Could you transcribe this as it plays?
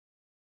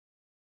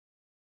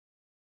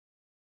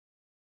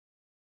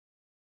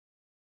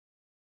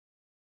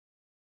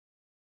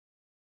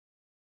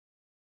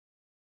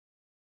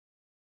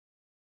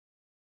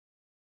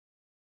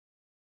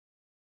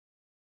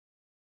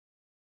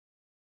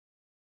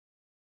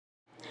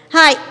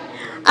Hi.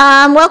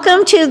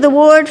 Welcome to the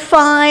Ward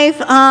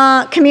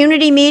 5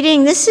 community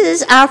meeting. This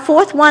is our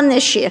fourth one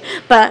this year,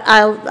 but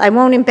I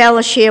won't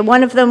embellish here.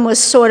 One of them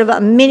was sort of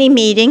a mini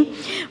meeting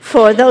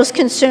for those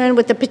concerned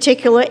with the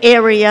particular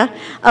area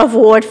of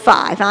Ward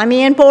 5. I'm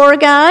Ann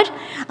Beauregard.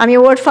 I'm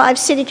your Ward 5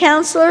 City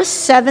Councilor,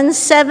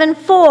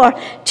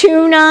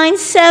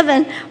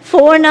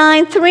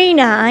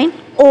 774-297-4939,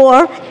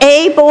 or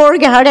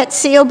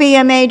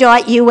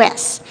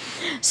abeauregard@cobma.us.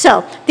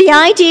 So the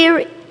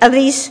idea of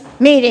these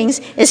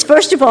meetings is,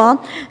 first of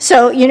all,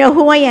 so you know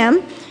who I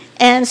am,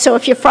 and so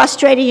if you're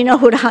frustrated, you know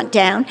who to hunt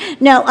down.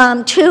 No,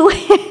 two,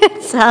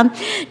 it's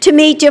to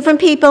meet different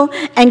people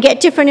and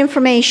get different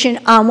information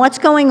on what's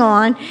going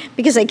on,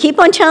 because I keep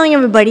on telling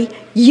everybody,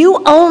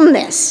 you own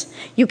this.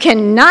 You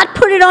cannot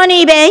put it on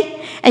eBay,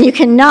 and you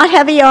cannot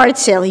have a yard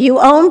sale. You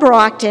own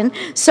Brockton,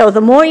 so the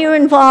more you're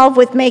involved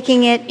with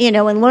making it, you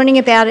know, and learning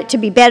about it to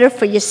be better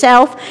for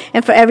yourself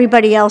and for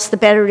everybody else, the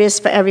better it is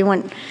for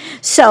everyone.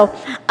 So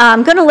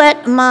I'm going to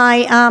let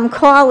my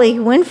colleague,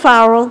 Wynn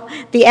Farrell,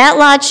 the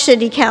at-large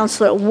city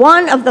councilor,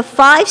 one of the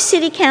 5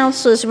 city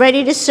councilors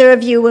ready to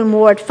serve you in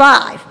Ward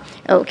 5.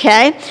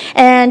 Okay,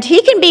 and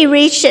he can be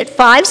reached at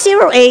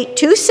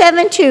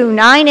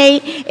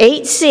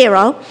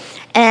 508-272-9880.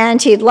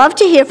 And he'd love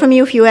to hear from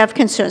you if you have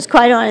concerns,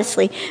 quite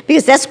honestly,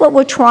 because that's what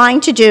we're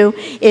trying to do,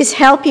 is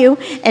help you,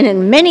 and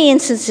in many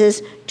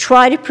instances,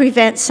 try to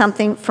prevent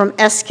something from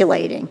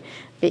escalating,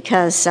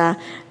 because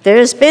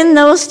there's been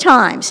those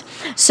times.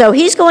 So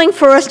he's going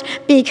first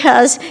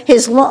because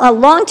his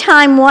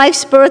longtime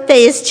wife's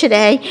birthday is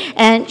today,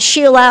 and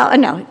she allowed,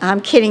 no,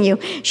 I'm kidding you.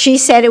 She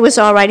said it was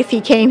all right if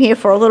he came here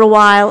for a little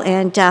while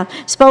and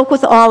spoke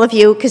with all of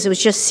you, because it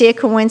was just sheer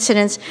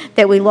coincidence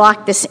that we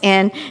locked this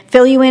in,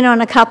 fill you in on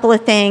a couple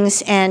of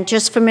things, and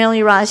just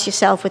familiarize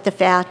yourself with the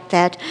fact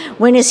that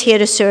Wynn is here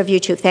to serve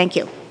you too. Thank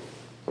you.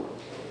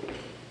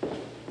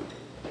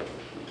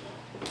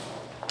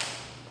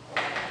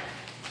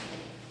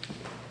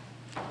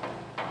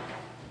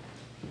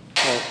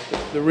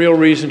 The real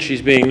reason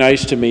she's being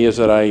nice to me is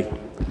that I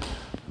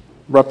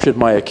ruptured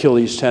my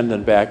Achilles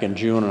tendon back in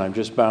June, and I'm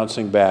just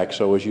bouncing back.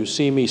 So as you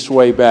see me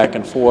sway back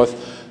and forth,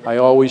 I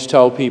always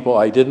tell people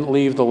I didn't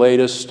leave the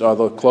latest or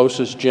the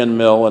closest gin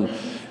mill, and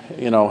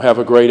you know, have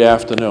a great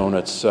afternoon.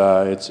 It's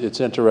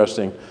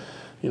interesting.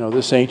 You know,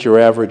 this ain't your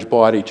average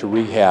body to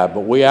rehab,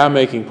 but we are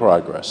making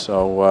progress.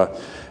 So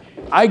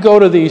I go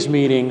to these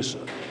meetings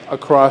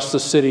across the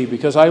city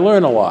because I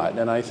learn a lot,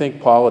 and I think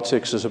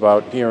politics is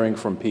about hearing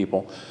from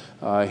people.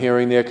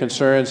 Hearing their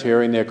concerns,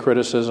 hearing their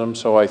criticism,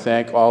 so I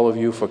thank all of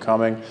you for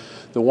coming.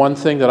 The one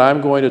thing that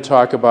I'm going to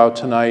talk about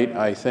tonight,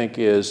 I think,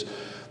 is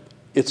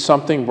it's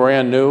something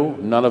brand new.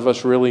 None of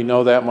us really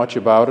know that much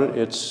about it.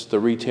 It's the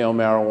retail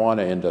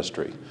marijuana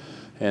industry.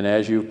 And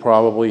as you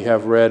probably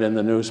have read in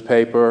the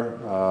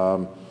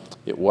newspaper,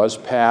 it was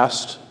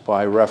passed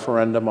by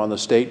referendum on the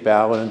state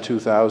ballot in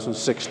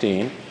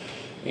 2016.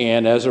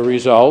 And as a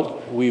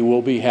result, we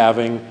will be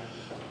having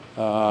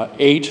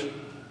 8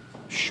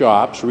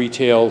 shops,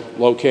 retail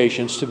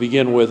locations to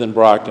begin with in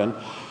Brockton.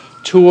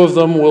 2 of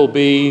them will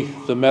be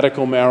the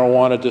medical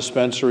marijuana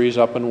dispensaries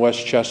up in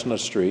West Chestnut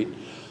Street.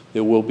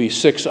 There will be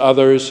 6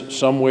 others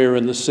somewhere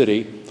in the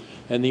city.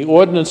 And the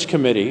ordinance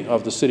committee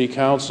of the city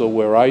council,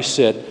 where I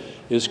sit,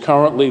 is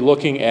currently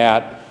looking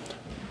at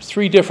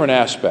 3 different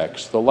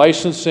aspects: the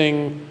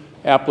licensing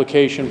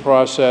application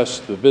process,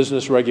 the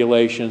business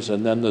regulations,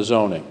 and then the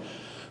zoning.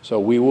 So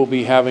we will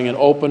be having an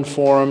open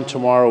forum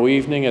tomorrow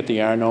evening at the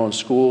Arnone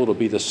School. It'll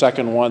be the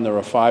second one. There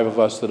are 5 of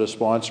us that are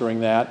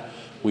sponsoring that.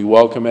 We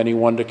welcome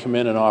anyone to come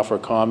in and offer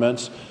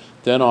comments.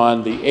 Then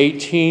on the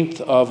 18th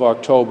of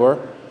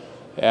October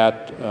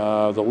at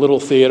the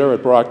Little Theater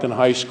at Brockton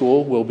High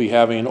School, we'll be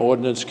having an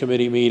ordinance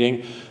committee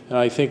meeting, and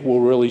I think we'll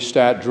really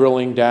start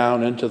drilling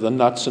down into the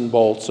nuts and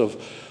bolts of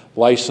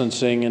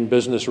licensing and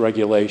business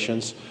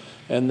regulations.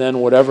 And then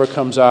whatever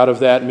comes out of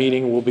that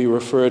meeting will be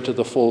referred to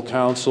the full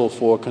council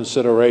for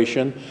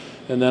consideration.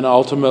 And then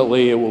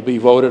ultimately it will be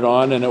voted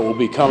on, and it will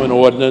become an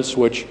ordinance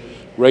which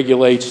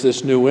regulates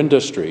this new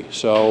industry.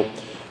 So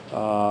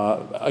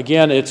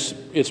again, it's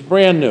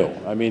brand new.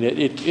 I mean,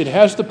 it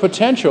has the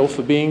potential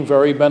for being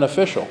very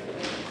beneficial.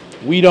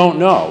 We don't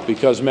know,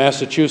 because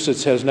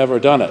Massachusetts has never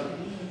done it.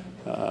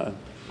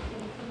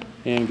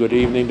 And good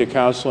evening to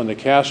Councilor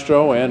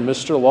Nicastro and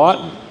Mr.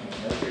 Lawton.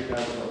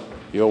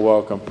 You're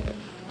welcome.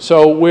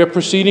 So we're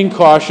proceeding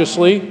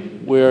cautiously.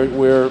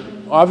 We're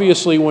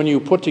obviously, when you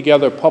put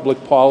together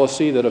public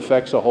policy that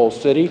affects a whole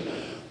city,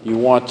 you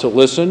want to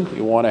listen,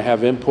 you want to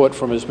have input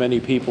from as many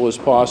people as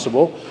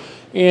possible,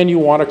 and you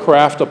want to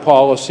craft a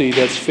policy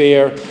that's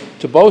fair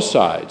to both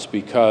sides,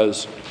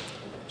 because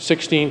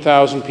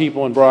 16,000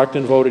 people in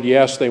Brockton voted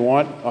yes, they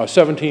want,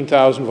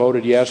 17,000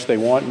 voted yes, they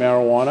want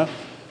marijuana,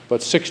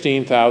 but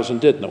 16,000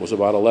 didn't. It was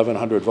about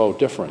 1,100 vote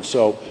difference.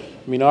 So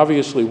I mean,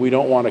 obviously, we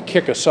don't want to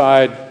kick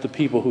aside the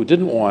people who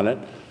didn't want it,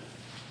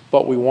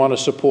 but we want to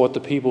support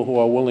the people who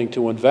are willing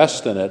to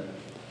invest in it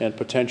and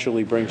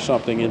potentially bring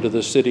something into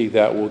the city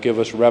that will give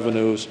us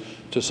revenues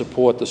to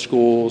support the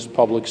schools,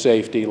 public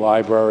safety,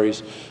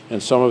 libraries,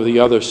 and some of the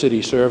other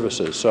city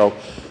services. So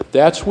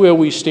that's where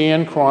we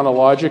stand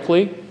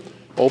chronologically.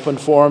 Open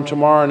forum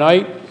tomorrow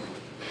night,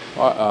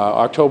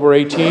 October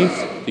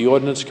 18th, the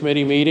Ordinance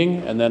Committee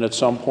meeting, and then at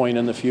some point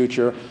in the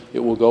future, it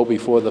will go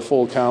before the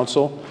full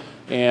council.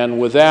 And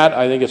with that,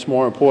 I think it's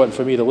more important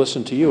for me to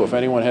listen to you. If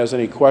anyone has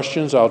any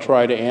questions, I'll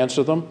try to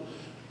answer them.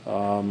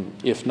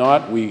 If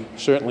not, we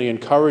certainly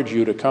encourage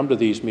you to come to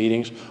these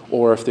meetings,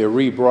 or if they're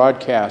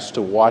rebroadcast,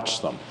 to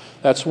watch them.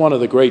 That's one of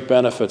the great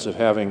benefits of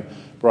having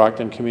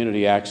Brockton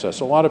Community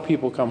Access. A lot of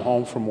people come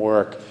home from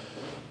work,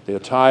 they're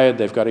tired,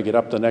 they've got to get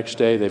up the next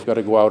day, they've got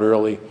to go out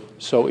early.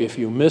 So if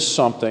you miss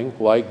something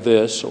like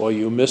this, or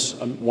you miss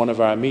one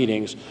of our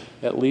meetings,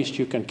 at least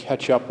you can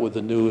catch up with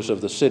the news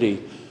of the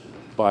city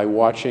by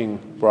watching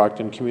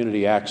Brockton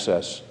Community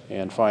Access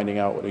and finding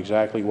out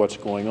exactly what's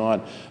going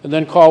on. And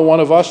then call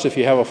one of us if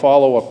you have a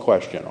follow-up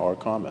question or a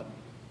comment.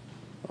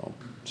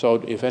 So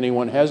if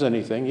anyone has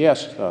anything,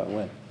 yes,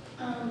 Lynn.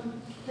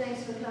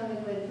 Thanks for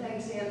coming, Lynn.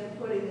 Thanks, Ann,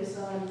 for putting this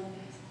on.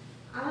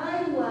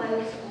 I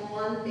was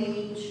on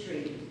Main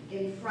Street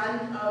in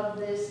front of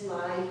this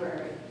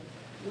library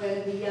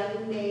when the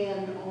young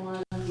man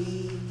on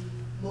the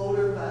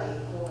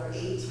motorbike or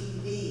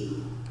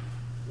ATV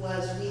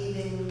was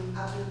weaving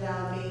up and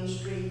down Main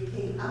Street,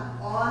 came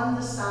up on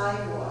the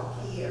sidewalk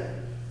here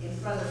in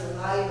front of the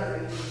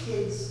library, the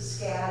kids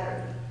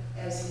scattered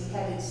as he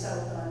headed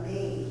south on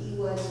Main. He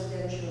was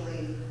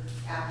eventually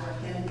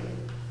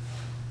apprehended.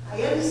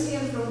 I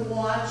understand from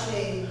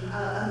watching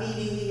a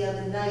meeting the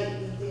other night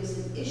that there's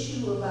an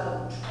issue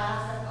about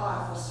traffic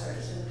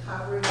officers and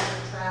coverage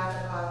of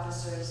traffic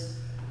officers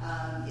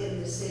in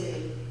the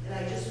city. And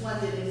I just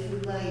wondered if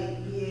you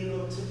might be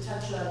able to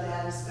touch on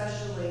that,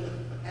 especially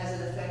as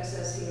it affects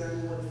us here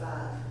in Ward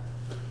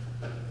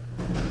 5.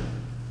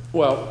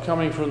 Well,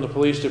 coming from the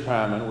police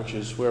department, which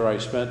is where I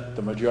spent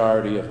the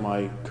majority of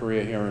my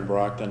career here in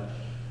Brockton,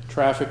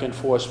 traffic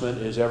enforcement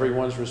is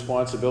everyone's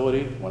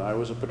responsibility. When I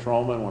was a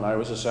patrolman, when I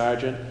was a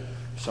sergeant,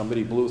 if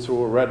somebody blew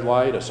through a red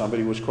light, or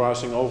somebody was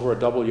crossing over a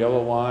double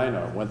yellow line,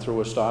 or went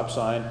through a stop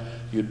sign,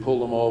 you'd pull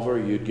them over,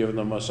 you'd give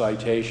them a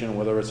citation,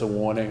 whether it's a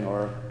warning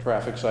or a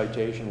traffic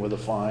citation with a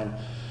fine.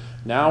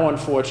 Now,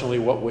 unfortunately,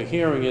 what we're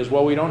hearing is,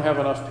 well, we don't have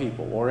enough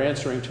people. We're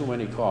answering too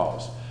many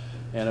calls.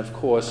 And of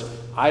course,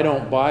 I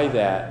don't buy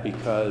that,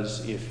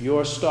 because if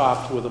you're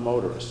stopped with a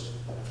motorist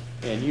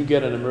and you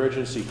get an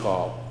emergency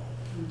call,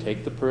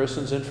 take the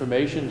person's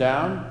information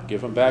down,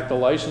 give them back the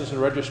license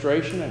and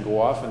registration, and go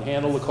off and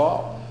handle the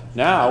call.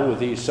 Now, with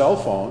these cell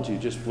phones, you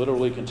just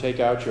literally can take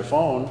out your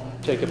phone,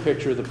 take a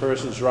picture of the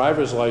person's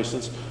driver's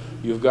license,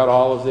 you've got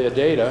all of their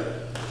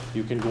data,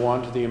 you can go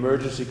on to the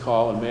emergency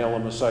call and mail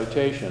them a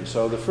citation.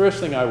 So the first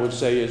thing I would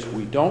say is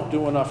we don't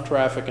do enough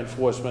traffic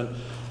enforcement.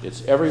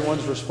 It's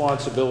everyone's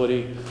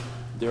responsibility.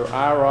 There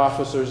are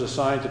officers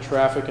assigned to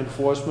traffic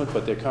enforcement,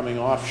 but they're coming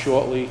off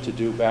shortly to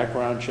do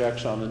background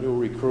checks on the new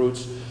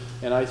recruits.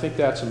 And I think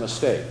that's a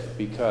mistake,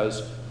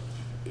 because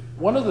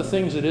one of the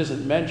things that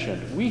isn't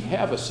mentioned, we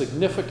have a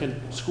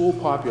significant school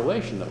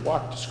population that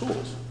walk to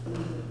schools.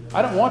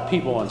 I don't want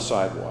people on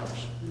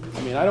sidewalks.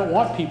 I mean, I don't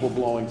want people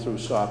blowing through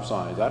stop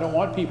signs. I don't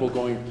want people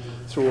going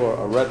through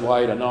a red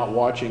light and not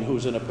watching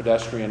who's in a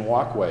pedestrian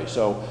walkway.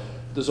 So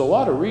there's a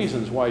lot of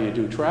reasons why you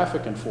do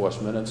traffic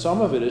enforcement, and some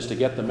of it is to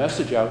get the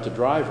message out to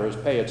drivers,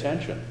 pay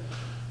attention.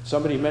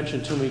 Somebody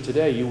mentioned to me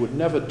today, you would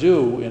never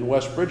do in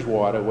West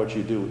Bridgewater what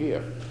you do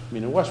here. I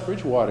mean, in West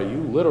Bridgewater, you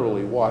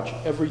literally watch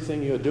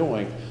everything you're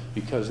doing,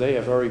 because they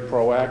are very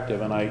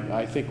proactive, and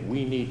I think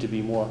we need to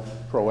be more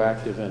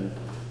proactive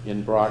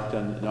in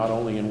Brockton, not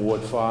only in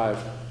Ward 5,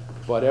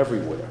 but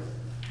everywhere.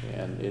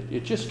 And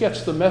it just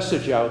gets the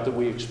message out that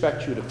we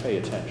expect you to pay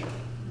attention,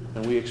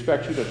 and we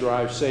expect you to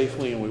drive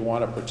safely, and we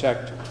want to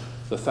protect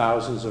the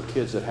thousands of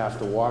kids that have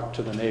to walk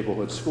to the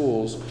neighborhood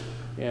schools.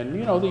 And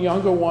you know, the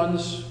younger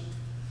ones,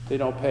 they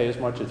don't pay as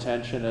much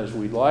attention as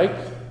we'd like,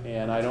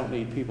 and I don't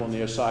need people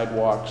near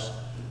sidewalks.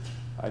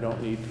 I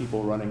don't need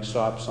people running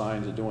stop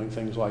signs or doing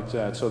things like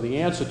that. So the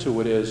answer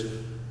to it is,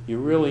 you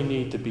really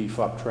need to beef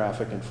up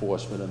traffic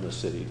enforcement in the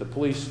city. The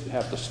police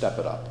have to step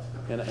it up.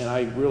 And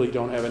I really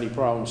don't have any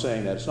problem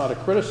saying that. It's not a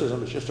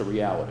criticism, it's just a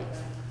reality.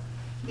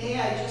 May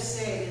I just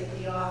say that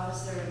the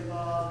officer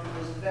involved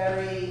was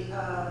very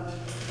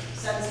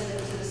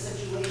sensitive to the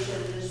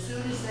situation. And as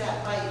soon as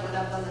that bike went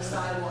up on the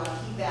sidewalk,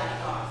 he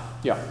backed off.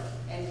 Yeah.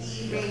 And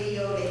he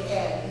radioed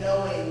ahead,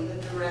 knowing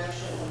the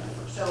direction.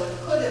 So it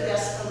could have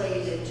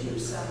escalated to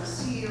some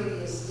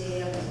serious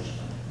damage.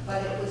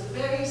 But it was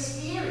very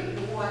scary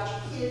to watch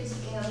kids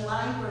and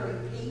library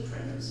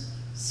patrons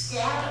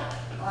scatter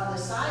on the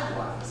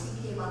sidewalk as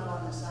he came up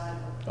on the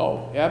sidewalk.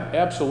 Oh,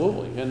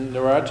 absolutely. And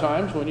there are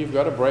times when you've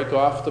got to break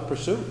off the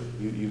pursuit.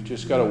 You've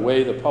just got to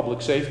weigh the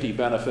public safety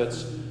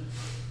benefits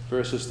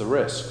versus the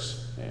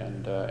risks,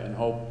 and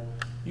hope.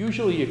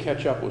 Usually you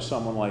catch up with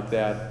someone like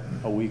that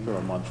a week or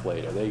a month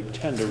later. They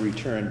tend to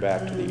return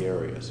back to the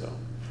area. So,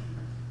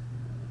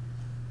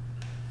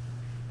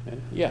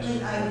 And yes,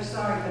 I'm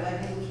sorry, but I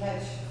didn't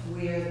catch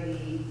where the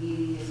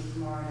meeting is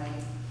tomorrow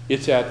night.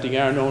 it's at the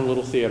Arnone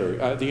Little Theater,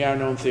 the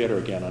Arnone Theater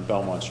again on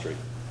Belmont Street,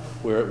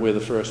 where the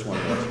first one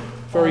was.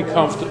 Very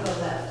comfortable.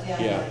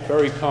 Yeah,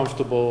 very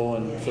comfortable,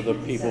 and for the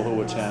people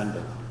who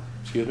attend.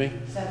 Excuse me?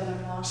 7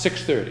 o'clock?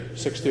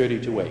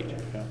 6:30 to 8.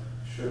 Yeah.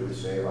 Should we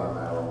save our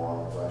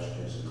marijuana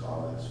questions and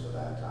comments for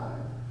that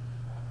time?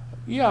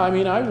 Yeah, I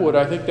mean, I would.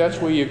 I think that's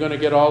where you're going to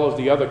get all of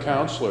the other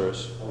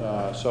counselors,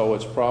 so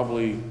it's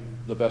probably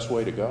the best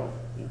way to go.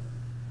 Yeah.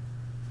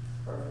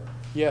 Perfect.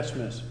 Yes,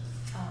 Miss.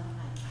 Hi.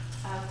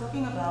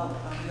 Talking about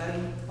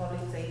regarding public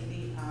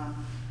safety,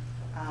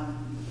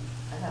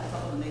 I have a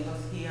couple of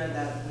neighbors here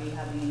that we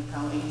have been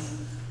encountering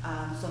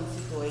some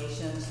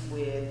situations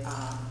with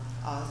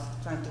us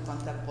trying to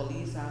contact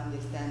police. I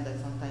understand that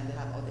sometimes they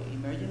have other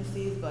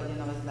emergencies, but you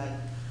know, it's like,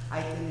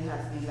 I think it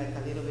has been like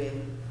a little bit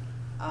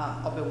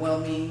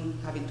overwhelming,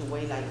 having to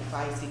wait like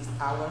 5-6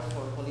 hours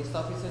for police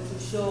officers to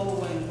show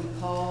when we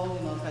call.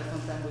 You know, like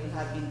sometimes we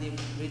have been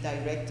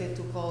redirected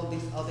to call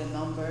this other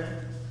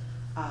number,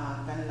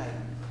 kind of like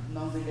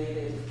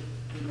non-related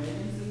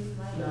emergencies,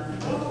 right?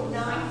 Oh,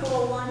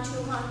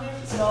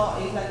 941-200? No,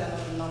 it's like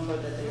another number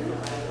that they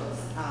provide us.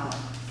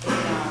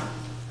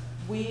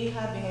 We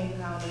have been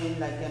encountering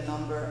like a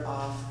number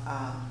of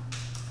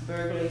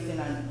burglaries in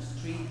our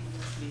street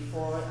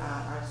before.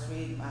 Our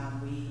street,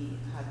 we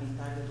have been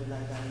targeted with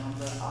like a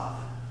number of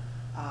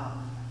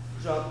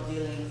drug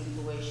dealing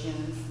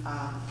situations.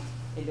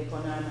 In the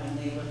corner of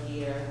my neighbor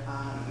here,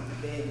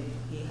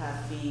 he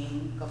has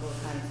been a couple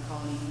of times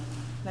calling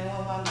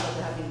 911 because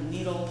there have been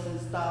needles and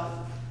stuff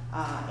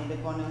in the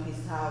corner of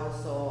his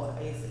house. So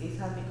it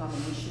has become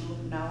an issue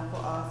now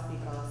for us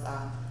because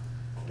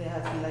there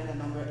has been like a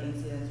number of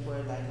incidents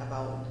where like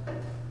about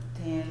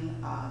 10,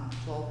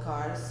 12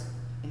 cars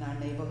in our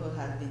neighborhood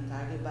have been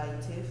targeted by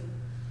TIF.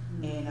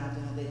 And you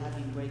know, they have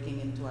been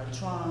breaking into our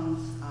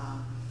trunks,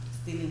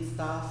 stealing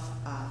stuff.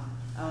 I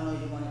don't know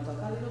if you want to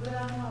talk a little bit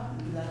about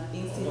that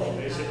incident. Well,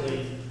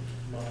 basically,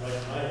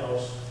 like my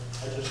house,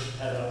 I just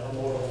had a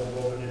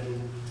motorhome broken into.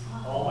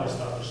 All my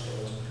stuff was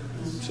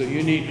stolen. So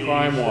you need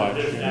crime watch.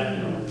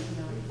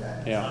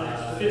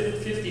 Yeah.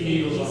 50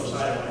 needles on the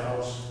side of my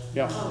house.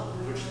 Yeah.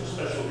 Which the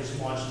special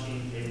response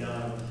team came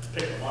down and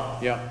picked them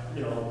up. Yeah.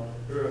 You know,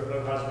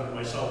 her husband and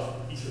myself,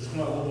 he says,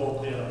 come on, we'll go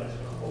clean up. I said,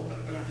 oh,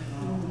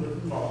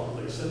 call the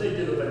police. So they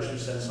did eventually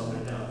send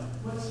somebody down.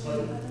 On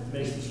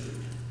Mason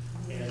Street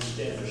and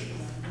Standish.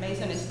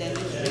 Mason and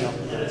Standish.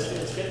 And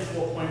it's getting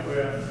to a point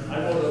where I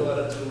wrote a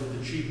letter to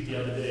the chief the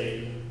other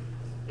day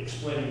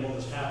explaining what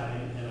was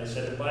happening, and I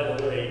said, and by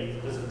the way,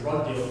 there's a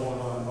drug deal going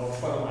on out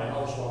front of my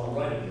house while I'm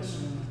writing this.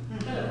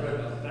 Kind of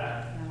right on the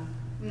back.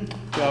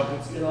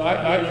 Well, You know,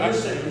 I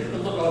say, you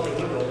can look out your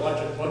window,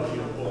 watch a drug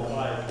deal go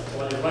by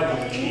while you're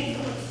writing the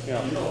chief.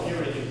 Yeah. You don't hear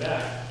anything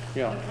back.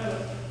 yeah.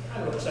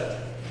 Kind of upset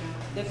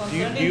you. The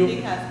concerning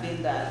thing has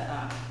been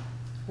that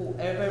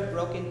whoever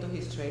broke into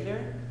his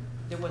trailer,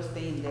 they were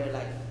staying there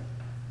like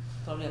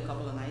probably a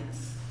couple of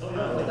nights. Oh,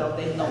 yeah. Without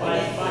them knowing.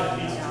 Five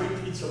pizza, Yeah.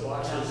 3 pizza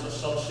boxes, a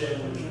sub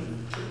sandwich.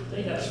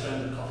 They had to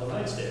spend a couple of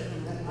nights there.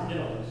 You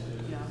know.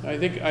 I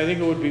think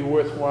it would be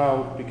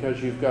worthwhile,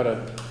 because you've got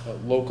a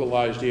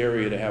localized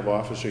area, to have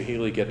Officer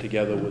Healy get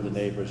together with the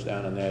neighbors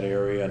down in that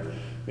area and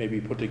maybe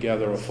put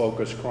together a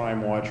focused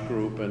crime watch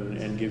group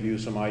and give you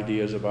some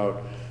ideas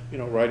about, you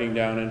know, writing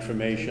down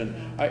information.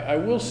 I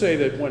will say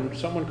that when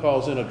someone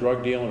calls in a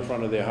drug deal in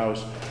front of their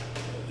house,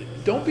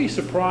 don't be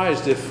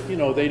surprised if, you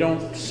know, they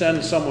don't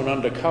send someone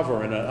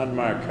undercover in an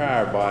unmarked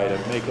car by to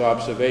make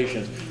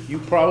observations. You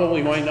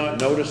probably might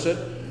not notice it,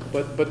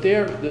 but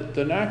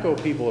the narco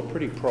people are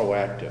pretty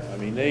proactive. I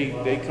mean,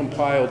 they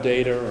compile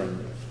data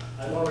and...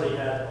 I've already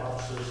had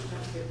officers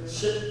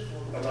sit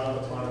around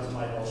the corner of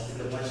my house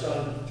because my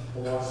son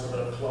belongs to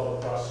the club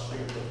across the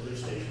street from the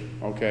police station.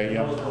 Okay, He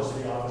yeah, knows most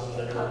of the officers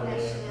that are in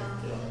there.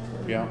 You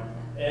know.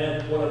 yeah,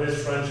 And one of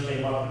his friends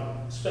came up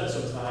and spent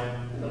some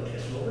time, you know,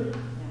 kiss nobody.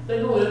 They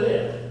know they're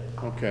there.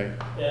 okay,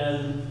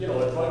 And, you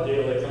know, a drug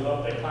deal, they come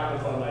up, they park in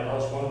front of my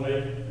house one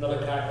way,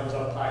 another car comes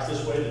up, parks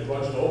this way, the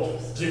drugs go,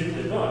 zoom,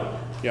 they're gone.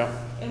 yeah,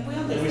 And we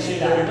And we see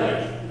understand it every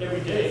that. night,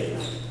 every day.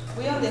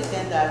 We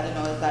understand that, you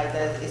know, it's like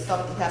that it's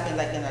something happened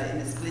like in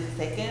a split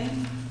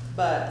second,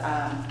 but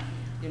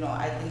you know,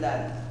 I think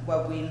that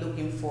what we're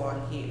looking for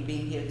here,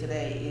 being here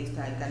today, is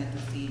like kind of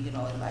to see, you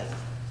know, like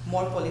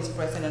more police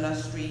present on our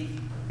street.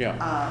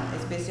 yeah,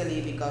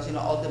 Especially because, you know,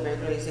 all the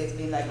burglaries, it's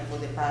been like for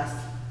the past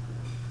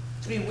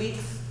 3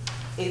 weeks,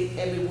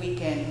 every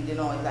weekend, you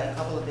know, like a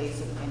couple of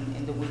days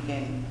in the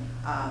weekend,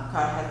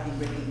 car has been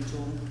breaking into,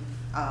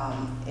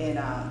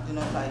 you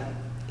know, like,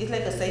 it's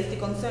like a safety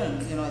concern,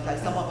 you know, it's like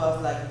some of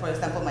us, like, for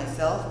example,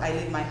 myself, I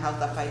leave my house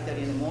at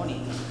 5:30 in the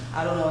morning.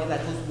 I don't know, it's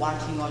like who's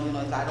watching, or, you know,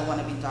 it's like I don't want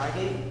to be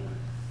targeted.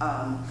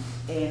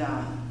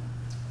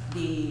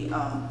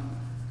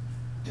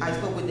 I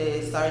spoke with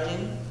the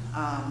sergeant,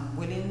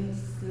 Williams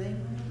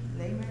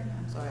Lamer,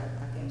 I'm sorry,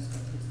 I can't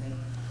speak his name.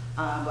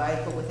 But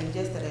I spoke with him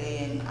yesterday,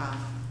 and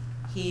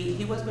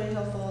he was very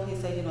helpful. He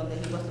said, you know,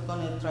 that he was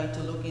going to try to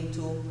look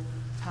into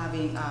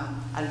having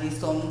at least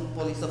some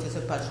police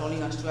officer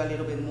patrolling our street a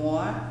little bit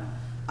more.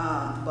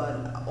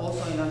 But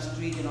also in our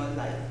street, you know,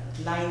 like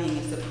lighting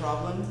is a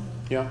problem.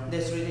 Yeah.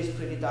 The street is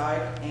pretty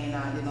dark,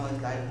 and you know,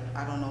 it's like,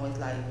 I don't know, it's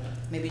like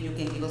maybe you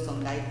can give us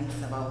some guidance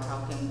about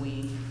how can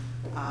we,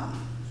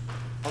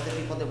 other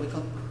people that we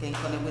can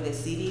connect with the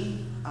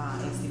city,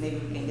 and see maybe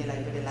we can get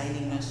like better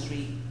lighting in the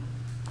street.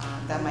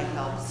 That might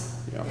help.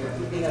 Yeah. If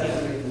we can have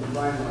somebody from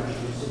Rhinemark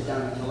to sit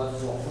down and tell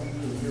us what we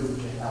can do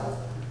to help.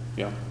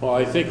 Yeah. Well,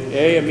 I think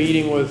A, a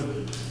meeting with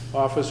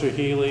Officer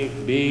Healy,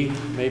 B,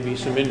 maybe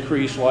some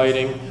increased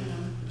lighting,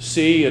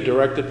 C, a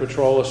directed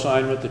patrol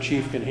assignment the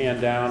chief can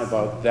hand down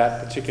about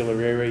that particular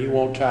area. He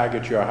won't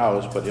target your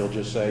house, but he'll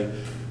just say,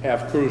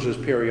 have cruisers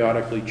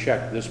periodically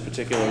check this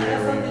particular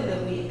That's area.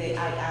 something that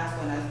I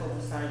asked when I spoke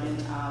with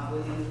Sergeant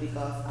Williams,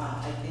 because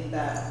I think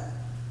that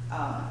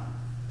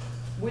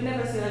we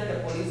never see like the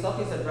police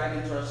officer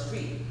driving through our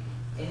street.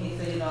 And he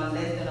said, you know,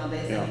 unless, you know,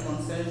 there's Yeah. any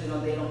concerns, you know,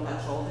 they don't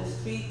patrol the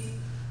streets.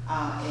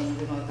 And,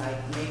 you know,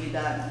 like maybe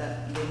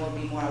that they will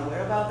be more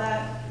aware about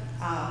that.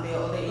 The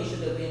other issue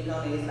that we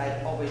encounter is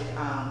like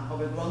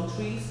overgrown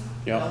trees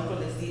Yeah. down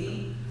through the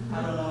city.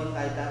 I don't know if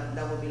like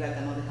that would be like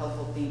another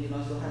helpful thing, you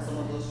know, to have some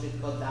of those streets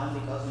cut down,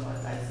 because, you know,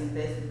 like since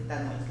there's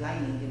that much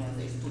lighting, you know,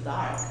 it's too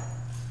dark.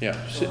 Yeah,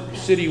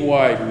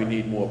 citywide, we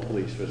need more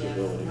police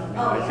visibility. I mean,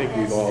 I think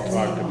we've all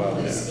talked about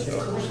that,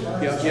 so.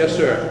 Yeah, yes,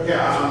 sir.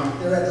 Yeah,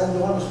 They're at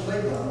Eldorma's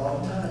playground all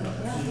the time.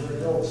 That's where it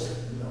goes,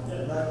 you know,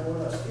 they're not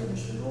going up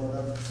Skidmore,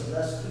 they're going up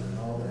Sylvester and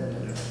all that.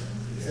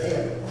 They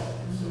have a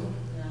problem, so.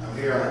 I'm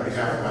here on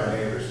behalf of my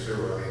neighbors too. I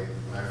mean,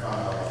 when I found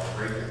out about the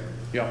break-in,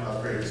 Yeah. I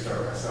was ready to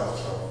start myself,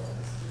 so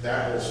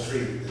that whole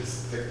street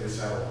is thickly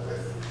settled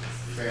with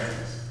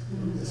families.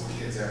 There's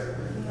kids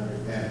everywhere.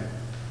 And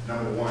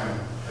number one,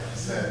 like you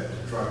said,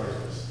 drug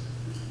dealers,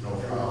 no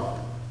problem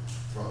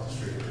throughout the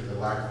street. The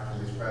lack of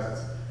police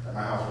presence. At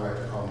my house, we like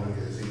to call New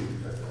Year's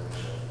Eve because they only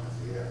show up once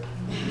a year.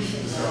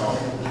 So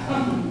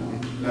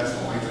that's the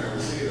only time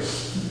we see them.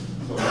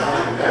 So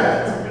not only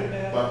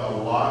that, but a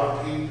lot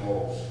of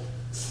people,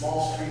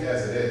 small street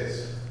as it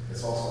is,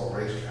 it's also a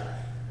racetrack.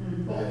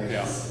 And they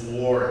Yeah.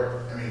 floor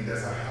it. I mean,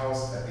 there's a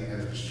house at the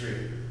end of the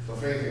street. So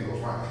if anything goes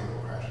wrong, people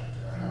will crash into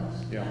that house.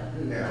 Yeah.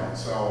 You know,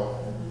 so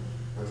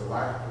with the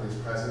lack of police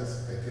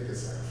presence, they think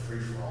it's like a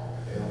free-for-all,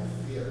 and they don't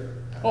fear it.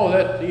 Oh,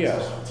 that,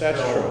 yes, So that's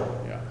until- true,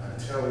 yeah.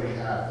 Until we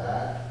have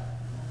that,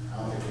 I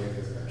don't think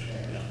anything's gonna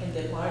change. In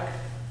the park.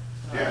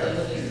 Yeah. The end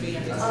of the street,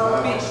 it's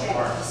Oh, pitch,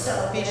 Park.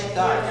 So, pitch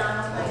dark.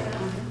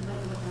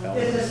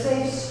 There's a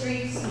Safe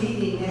Streets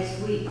meeting next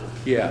week.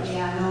 Yes. The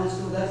unknown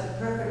school, that's a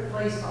perfect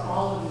place for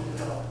all of you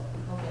to go.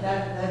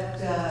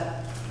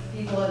 That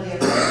people are there,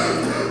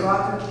 the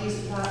Brockton Police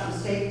Department,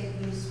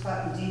 State Police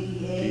Department,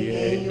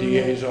 DEA,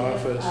 DA's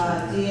office.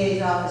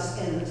 DA's office,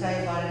 and will tell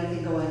you about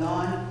anything going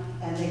on,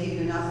 and they give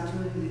you an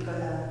opportunity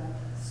to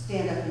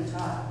stand up and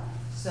talk.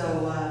 So,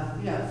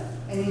 you know,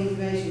 any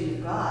information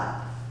you've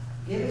got,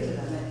 give it to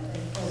them.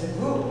 As a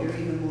group, you're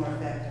even more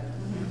effective.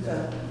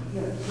 So,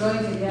 you know,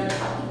 join together,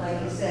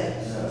 like you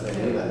said,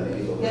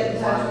 get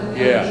in touch with the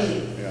Yes,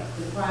 PD, yeah.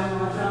 the crime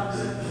watch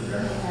officer,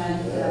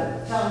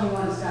 and tell them you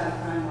want to start a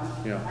crime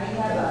watch. Yeah. I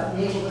have a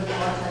neighborhood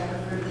watch I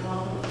prefer to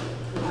call,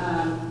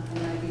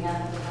 and I'd be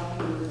happy to help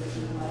you with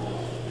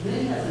it.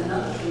 Lynn has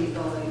another thing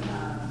going,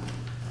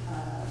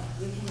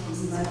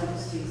 you might want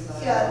to speak, so.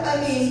 Yeah,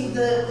 I mean,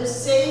 the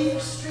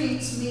Safe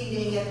Streets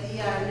meeting at the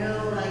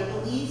Arno, I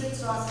believe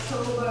it's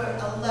October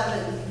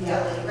 11th,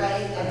 Yeah. Kelly,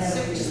 right? At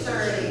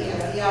 6:30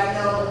 at the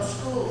Arno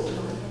School.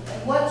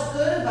 And what's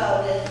good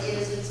about it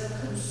is it's a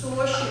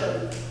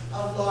consortium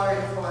of law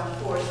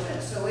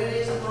enforcement. So it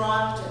is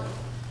Brockton,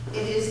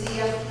 it is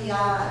the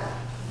FBI,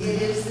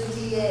 it is the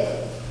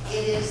DA,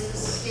 it is the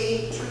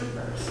state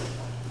troopers.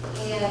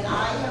 And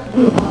I have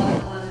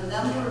gone on a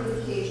number of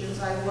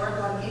occasions, I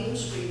work on Main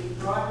Street in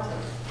Brockton,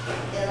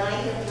 and I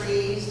have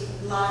raised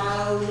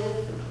loud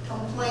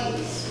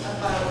complaints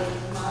about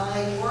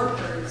my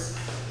workers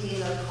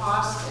being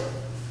accosted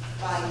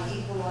by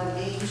people on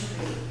Main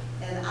Street,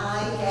 and I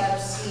have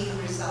seen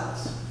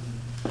results.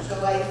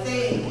 So I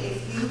think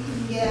if you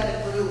can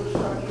get a group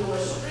from your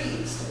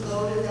streets to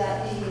go to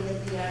that meeting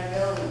at the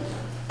Arno and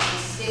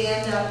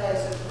stand up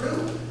as a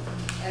group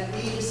and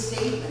read a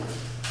statement,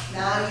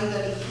 now you're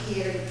going to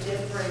hear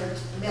different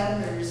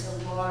members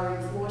of law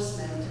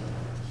enforcement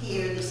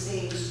hear the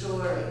same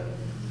story.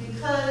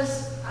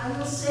 Because I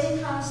will say,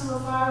 Councilor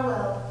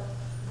Farwell,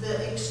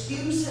 the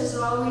excuse has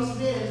always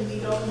been we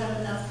don't have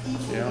enough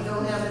people, Yeah. we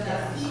don't have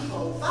enough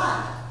people,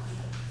 but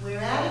we're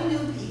adding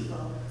new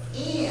people.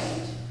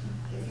 And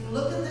if you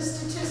look at the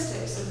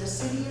statistics in the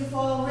city of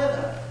Fall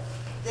River,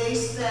 they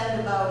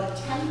spend about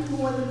a tenth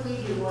more than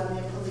we do on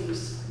their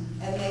police,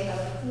 and they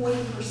have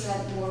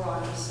 40% more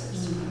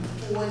officers,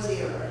 40.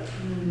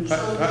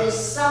 So there's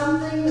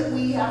something that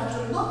we have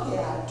to look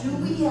at. Do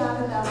we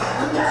have enough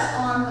boots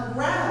on the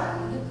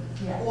ground,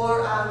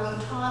 or are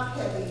we top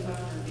heavy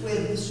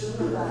with the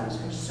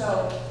supervisors?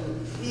 So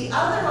the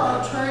other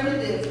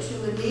alternative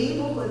to a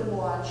neighborhood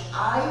watch,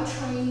 I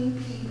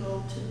train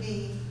people to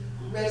be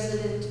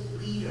resident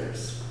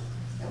leaders.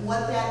 And And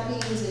what that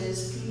means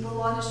is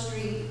people on the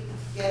street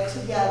get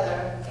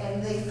together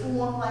and they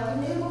form like a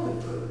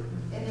neighborhood group.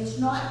 And it's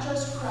not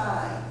just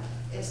crime.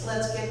 It's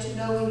let's get to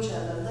know each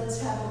other. Let's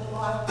have a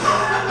block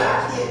party with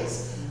our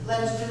kids.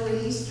 Let's do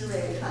an Easter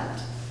egg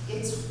hunt.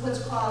 It's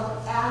what's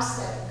called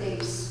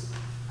asset-based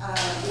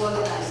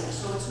organizing.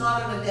 So it's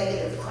not on a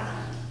negative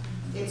crime.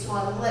 It's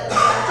on let's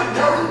get to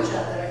know each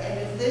other. And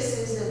if this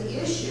is an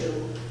issue,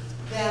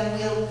 then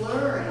we'll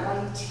learn.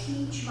 I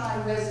teach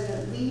my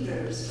resident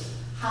leaders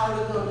how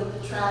to go to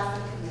the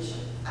traffic commission.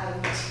 I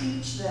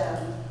teach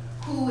them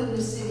who in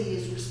the city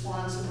is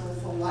responsible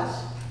for what,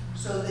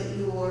 so that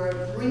you're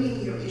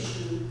bringing your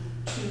issue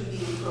to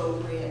the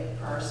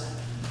appropriate person.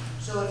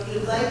 So if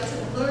you'd like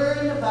to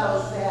learn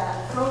about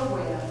that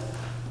program,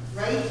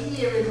 right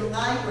here in the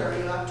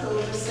library,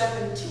 October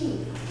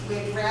 17th,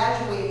 we're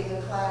graduating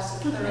a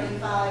class of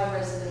 35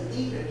 resident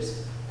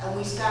leaders, and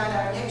we start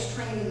our next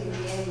training in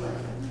January.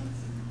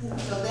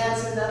 So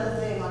that's another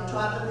thing on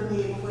top of the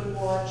neighborhood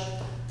watch,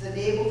 the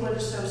neighborhood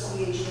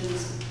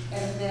associations,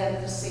 and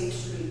then the Safe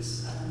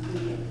Streets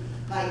meeting.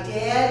 My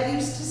dad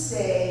used to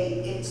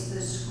say, it's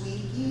the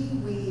squeaky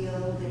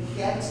wheel that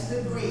gets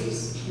the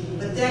grease.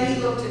 But then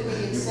he looked at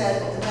me and said,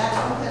 well,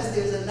 that's because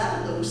there's a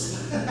nut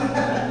loose. But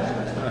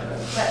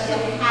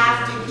you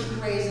have to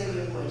keep raising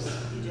your voice.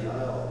 You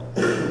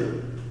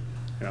do.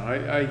 You know,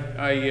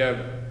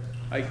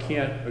 I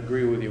can't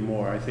agree with you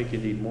more. I think you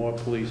need more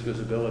police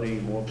visibility,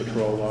 more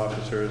patrol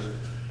officers.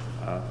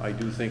 I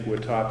do think we're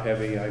top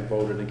heavy. I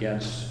voted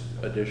against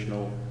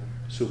additional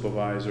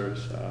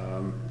supervisors.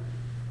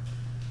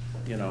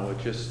 You know,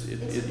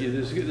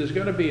 there's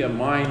going to be a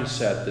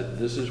mindset that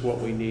this is what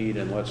we need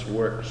and let's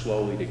work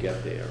slowly to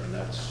get there, and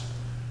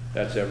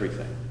that's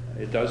everything.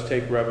 It does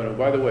take revenue.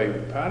 By the way,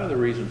 part of the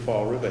reason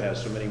Fall River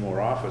has so many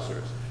more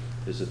officers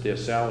is that their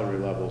salary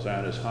levels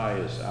aren't as high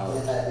as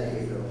ours. There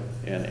you go.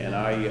 And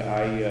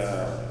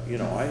you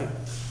know,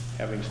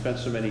 having spent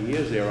so many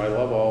years there, I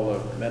love all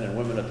the men and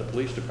women at the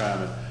police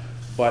department,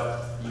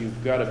 but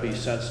you've got to be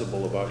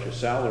sensible about your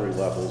salary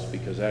levels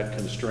because that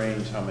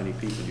constrains how many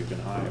people you can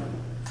hire.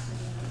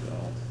 So,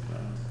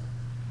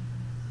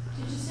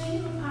 did you say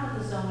you were part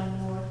of the zoning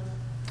board?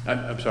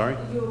 I'm sorry?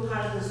 You were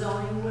part of the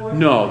zoning board?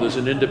 No, there's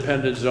an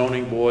independent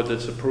zoning board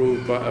that's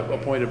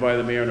appointed by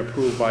the mayor and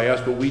approved by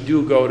us, but we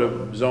do go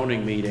to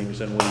zoning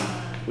meetings and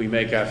we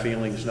make our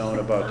feelings known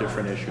about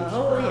different issues.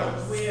 Oh,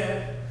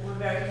 yes. We're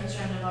very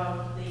concerned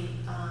about the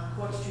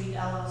Court Street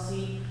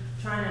LLC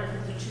trying to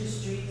put the 2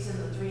 streets and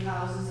the 3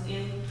 houses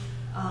in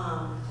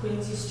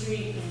Quincy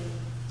Street and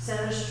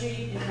Center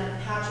Street and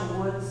then patch of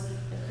woods.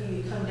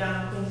 You come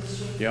down Quincy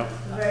Street. Yeah.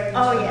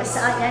 Oh, yes,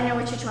 I know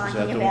what you're talking Is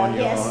that the about, one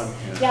you're yes. on?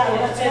 Yeah,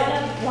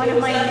 that's one of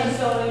my. It was at the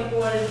zoning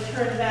board and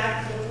turned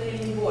back to the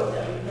planning board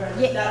that we heard.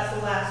 Yeah. That's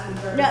the last we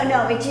heard.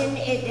 No,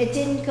 it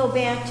didn't go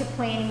back to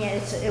planning,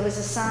 it was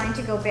assigned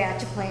to go back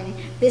to planning.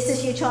 This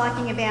is you're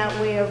talking about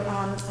where,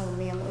 oh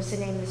man, what was the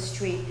name of the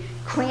street?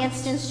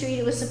 Cranston Street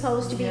it was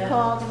supposed to be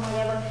called and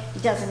whatever,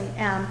 it doesn't,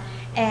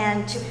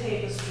 and. To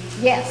Paper Street.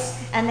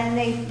 Yes, and then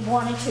they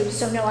wanted to,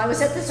 so no, I was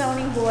at the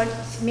zoning board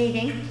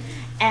meeting,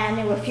 and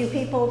there were a few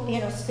people, you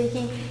know,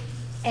 speaking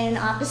in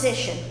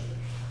opposition,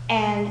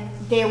 and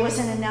there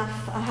wasn't enough,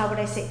 how would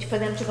I say, for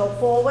them to go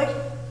forward.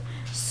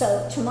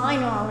 So to my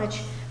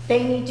knowledge,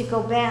 they need to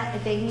go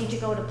back, they need to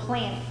go to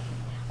planning.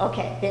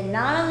 Okay, they're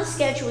not on the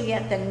schedule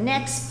yet. The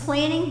next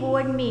planning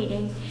board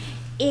meeting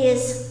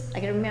is,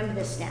 I gotta remember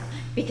this now,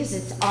 because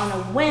it's on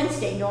a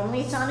Wednesday, normally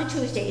it's on a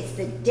Tuesday, it's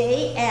the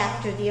day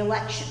after the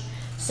election.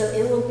 So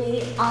it will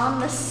be on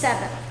the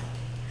 7th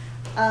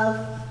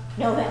of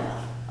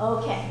November,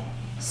 okay.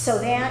 So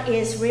that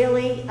is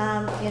really, you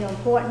know,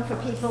 important for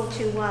people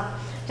to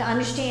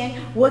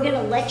understand. We're going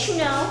to let you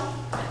know.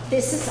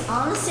 This is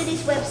on the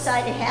city's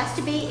website. It has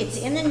to be. It's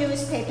in the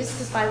newspapers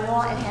because by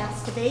law it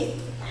has to be.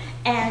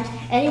 And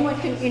anyone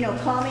can, you know,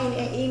 call me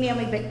and email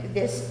me. But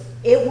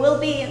there will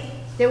be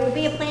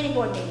a planning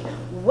board meeting.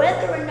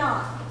 Whether or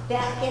not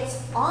that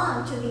gets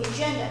onto the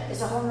agenda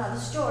is a whole nother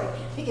story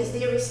because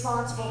they're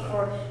responsible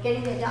for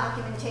getting the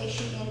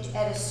documentation in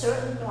at a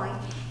certain point,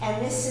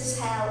 and this is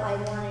how I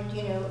wanted,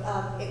 you know,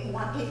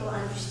 want people to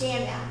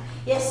understand that.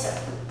 Yes, sir.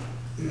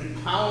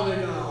 How are they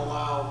going to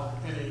allow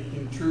any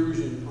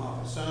intrusion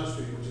off of Center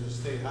Street, which is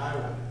a state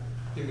highway,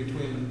 in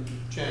between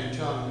Chang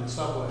Chung and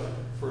Subway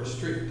for a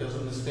street?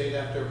 Doesn't the state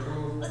have to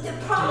approve?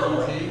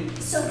 Probably.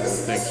 So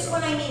this is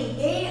what I mean.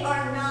 They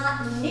are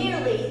not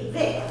nearly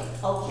there,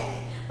 okay?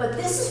 But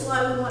this is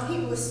why we want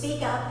people to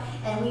speak up,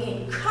 and we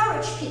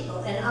encourage people,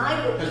 and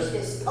I repeat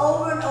this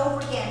over and over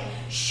again.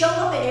 Show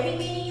up at every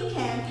meeting you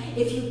can.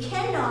 If you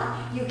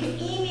cannot, you can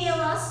email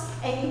us,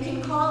 and you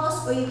can call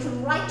us, or you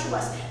can write to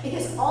us,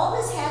 because all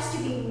this has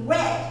to be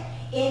read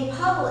in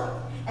public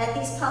at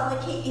these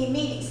public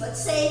meetings.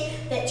 Let's say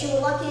that you were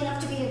lucky enough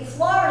to be in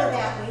Florida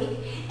that week,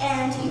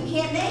 and you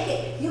can't make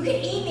it. You can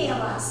email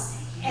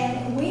us,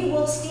 and we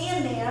will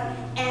stand there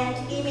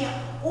and email.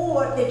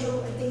 Or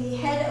the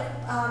head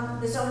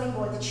of the zoning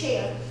board, the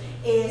chair,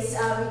 is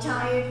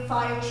retired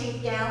Fire Chief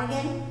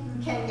Galligan,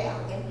 Ken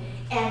Galligan,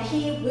 And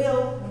he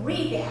will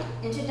read that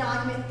into a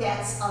document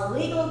that's a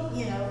legal,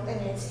 you know,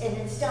 and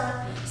it's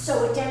done,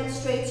 so it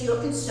demonstrates your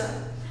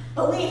concern.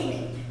 Believe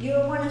me,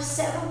 you're one of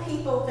several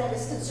people that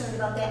is concerned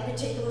about that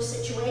particular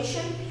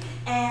situation,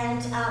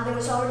 and there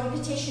was already a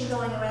petition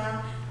going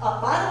around.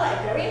 By the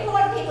way, very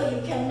important people,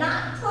 you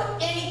cannot put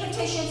any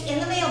petitions in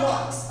the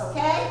mailbox,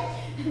 okay?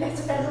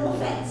 That's a federal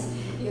offense.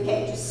 You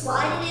can't just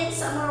slide it in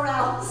somewhere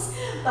else.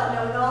 But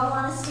no, in all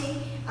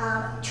honesty,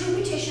 2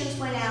 petitions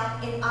went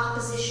out in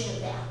opposition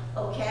of that,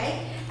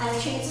 okay?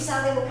 And chances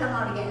are they will come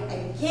out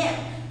again.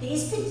 Again,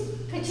 these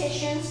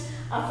petitions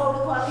are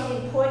photocopied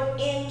and put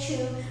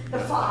into the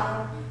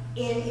file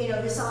in, you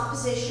know, this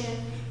opposition,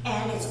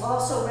 and it's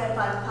also read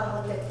by the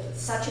public that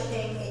such a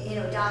thing, you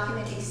know,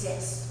 document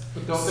exists.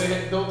 But don't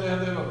they have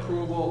to have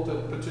approval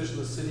to petition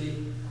the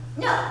city?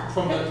 No.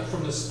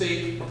 From the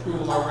state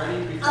approval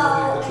already before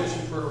they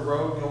petition for a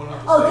road going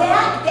up the Oh,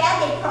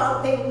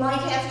 state? they might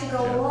have to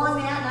go along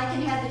that, and I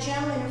can have the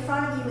gentleman in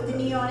front of you with the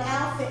neon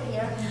outfit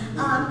here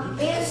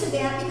answer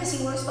that, because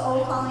he works for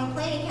Old Colony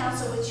Planning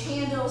Council, which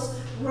handles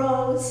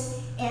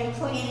roads and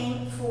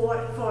planning for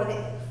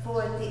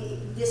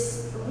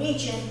this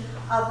region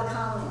of the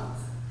Commonwealth.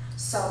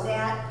 So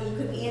that he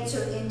could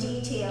answer in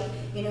detail,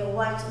 you know,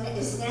 what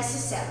is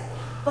necessary.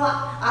 But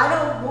I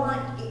don't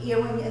want, you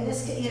know, in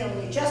this, you know,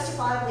 when you're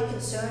justifiably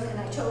concerned, and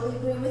I totally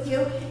agree with you,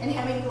 and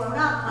having grown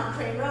up on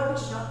Crane Road,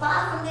 which is not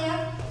far from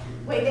there,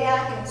 way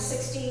back in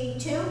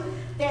 '62,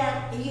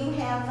 that you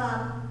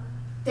have,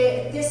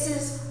 this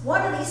is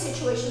one of these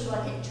situations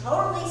where I can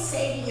totally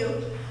say to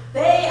you,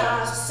 they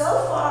are so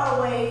far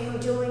away from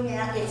doing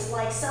that. It's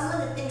like someone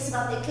that thinks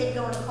about their kid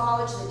going to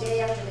college the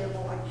day after they're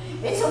born.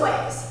 It's a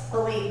ways,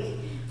 believe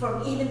me,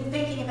 from even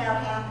thinking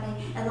about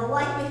happening, and the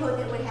likelihood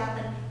that would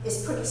happen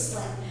is pretty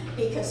slim,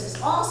 because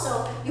there's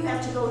also, you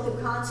have to go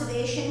through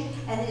conservation,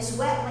 and there's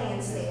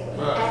wetlands there,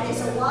 and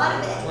there's a lot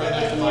of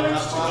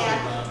adherence to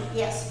that.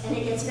 Yes, and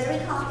it gets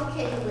very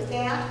complicated with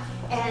that,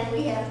 and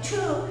we have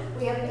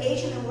an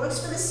agent that works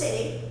for the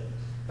city,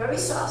 very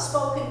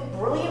soft-spoken,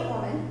 brilliant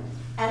woman,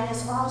 and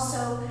there's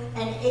also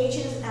an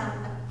agent,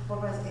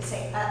 what was I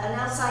say, an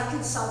outside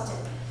consultant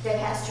that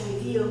has to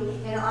review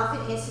in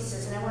often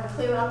instances, and I want to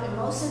clear up, in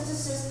most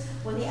instances,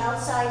 when the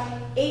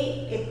outside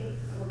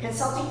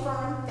consulting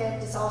firm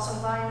that is also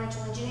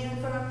environmental engineering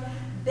firm,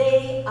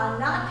 they are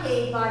not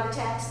paid by the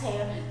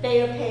taxpayer,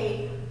 they are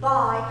paid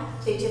by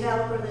the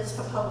developer that's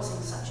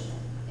proposing such a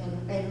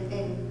thing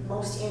in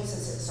most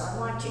instances. So I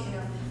want to, you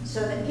know, so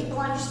that people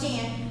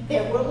understand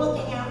that we're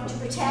looking out to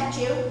protect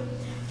you.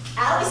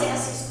 I always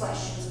ask these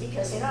questions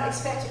because you're not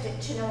expected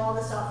to know all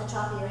this off the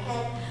top of your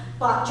head,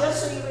 but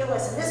just so you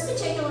realize, in this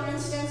particular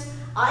instance,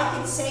 I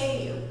can say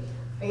to you,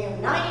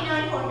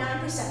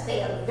 99.9%,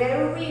 they are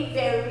very,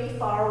 very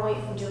far away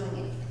from doing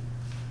anything,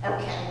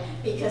 okay?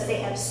 Because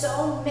they have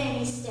so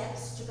many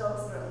steps to go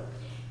through,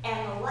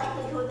 and the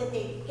likelihood that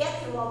they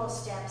get through all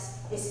those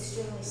steps is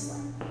extremely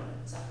slim.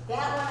 So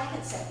that one I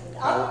can say. With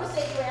others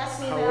that you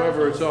asked me about.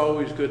 However, it's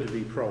always good to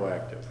be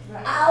proactive.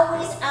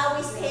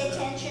 Always pay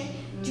attention.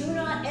 Do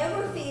not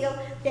ever feel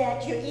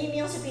that your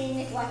emails are being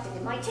neglected.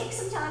 It might take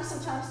some time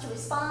sometimes to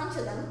respond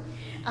to them,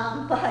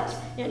 but,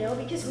 you know,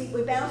 because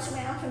we bounce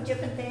around from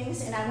different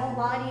things, and I won't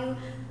lie to you,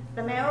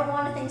 the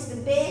marijuana thing's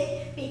been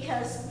big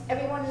because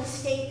everyone in the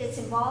state that's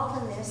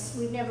involved in this,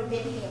 we've never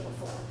been here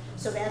before.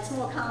 So that's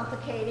more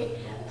complicated,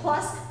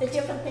 plus the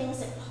different things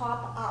that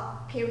pop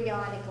up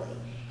periodically.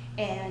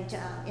 And,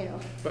 you know.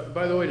 But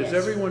by the way, does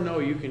yes. everyone know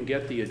you can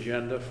get the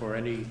agenda for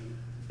any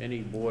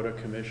board or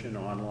commission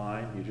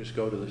online? You just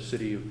go to the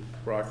City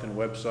of Brockton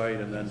website,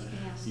 and then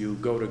yes. you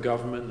go to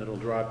government, and it'll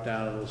drop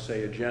down, it'll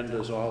say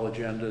agendas, all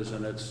agendas,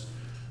 and it's,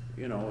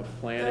 you know, if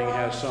planning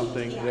has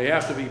something, they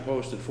have to be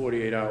posted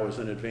 48 hours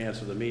in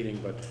advance of the meeting,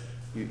 but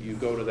you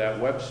go to that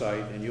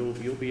website, and you'll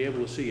be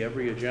able to see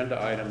every agenda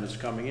item that's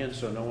coming in,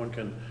 so no one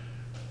can,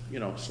 you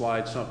know,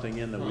 slide something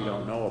in that we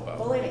don't know about.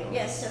 Believe it,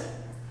 yes, sir.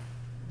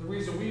 The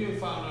reason we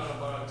found out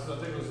about it, because I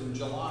think it was in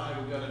July,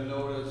 we got a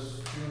notice,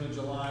 June and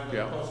July, we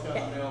got a postcard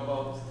in the mail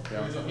about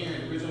the original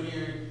hearing. The original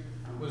hearing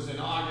was in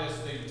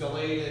August, they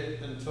delayed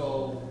it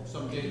until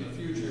some date in the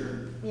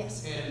future.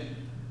 Yes. And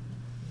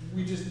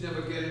we just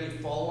never get any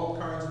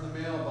follow-up cards in the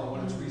mail about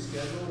when it's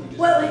rescheduled. We just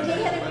Well,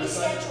 they haven't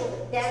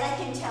rescheduled, that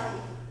I can tell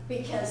you,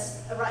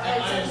 because, I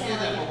understand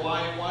that, but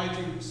why did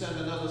you send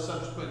another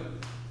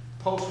subsequent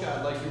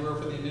postcard like you were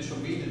for the initial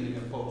meeting to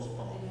get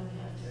postponed?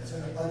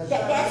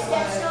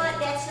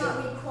 That's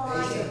not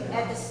required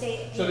at the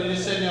state. So they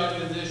just send out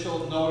an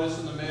initial notice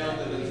in the mail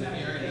that it's a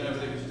hearing and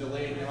everything is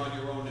delayed, and you're on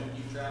your own and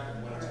keep track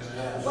of when it's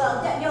gonna happen?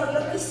 Well, no,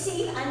 you'll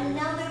receive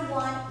another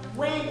one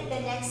when the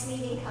next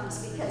meeting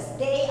comes, because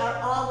they are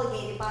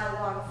obligated by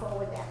law to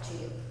forward that to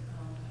you.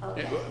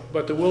 Okay.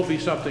 But there will be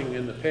something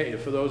in the pay,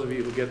 for those of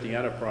you who get the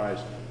Enterprise,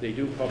 they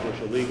do publish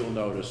a legal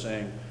notice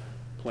saying,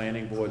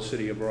 Planning Board,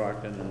 City of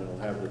Brockton, and it'll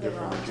have the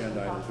different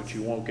agenda items, but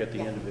you won't get the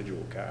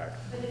individual card.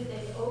 But if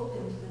they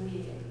opened the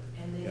meeting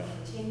and they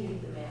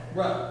continued the matter,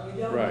 Right.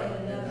 you don't Right. get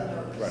another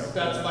notice. Right.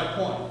 That's my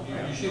point.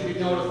 You should be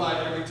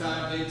notified every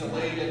time they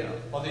delayed it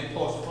or they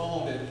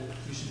postponed it.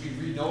 you should be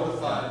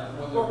re-notified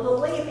when Well, they're.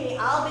 believe me,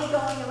 I'll be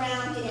going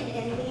around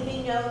and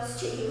leaving notes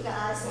to you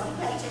guys.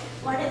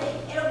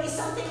 It'll be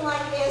something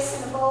like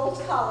this in a bold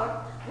color,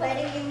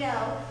 letting you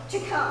know to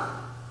come.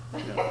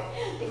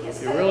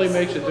 Because It really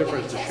makes a people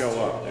difference to get show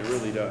tested. up, it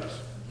really does.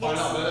 Oh,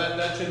 no, but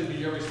that shouldn't be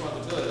your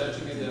responsibility, that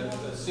should be the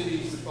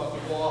city's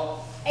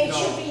responsibility. It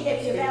should be the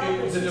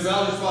developer's. The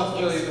developer's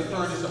responsibility Yes. to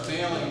furnish a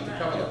mailing to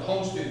cover the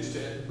postage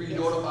to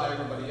re-notify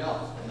everybody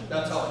else.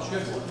 That's how it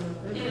should work.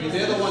 I mean,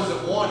 they're the ones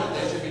that want it,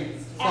 they should be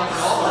fronting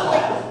all the costs.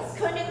 Absolutely.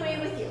 Couldn't agree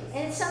with you.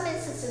 And in some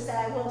instances that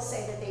I will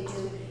say that they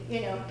do,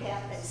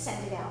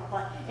 send it out,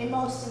 but in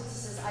most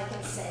instances I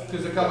can say.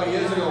 Because a couple of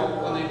years ago,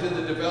 when they did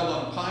the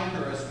development on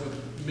Pinehurst with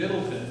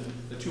Middleton,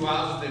 the 2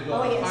 houses they built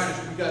Oh, in yes.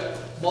 Pinehurst, we got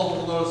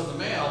multiple notices in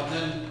the mail, and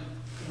then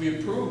we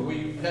approved,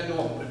 we had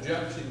no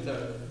objection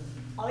to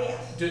Oh, yes.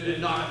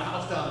 knocking the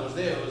house down that was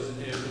there, it was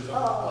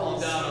falling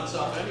yes. down on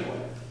itself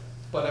anyway.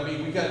 But I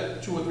mean, we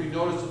got 2 or 3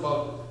 notices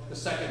about the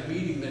second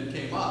meeting that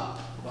came up.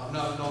 No,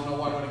 I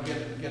want to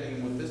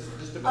getting with this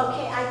development.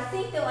 Okay, I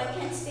think though I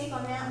can speak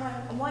on that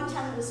one. One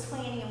time it was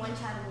planning and one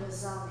time it was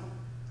zoning.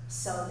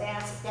 So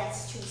that's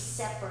 2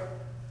 separate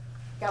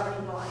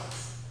governing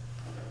bodies.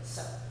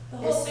 So. The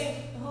this-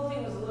 whole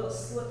thing was a little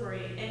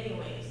slippery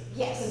anyways.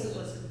 Yes. Because it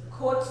was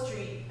Court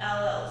Street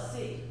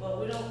LLC. Well,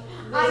 we don't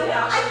I really know, I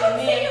actually couldn't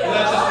name figure it. it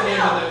That's just out. the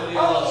name of the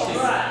Oh, LLC.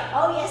 yes. Right.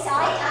 Oh, yes, I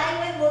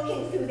went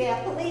looking through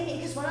that, believe me,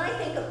 because when I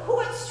think of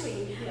Court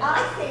Street, Yeah.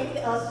 I think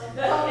of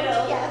The going,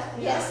 Hill.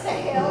 yes, the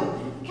Hill,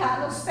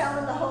 Cardinal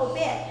Spellman, the whole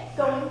bit,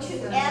 going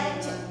to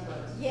Abington.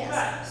 Yes,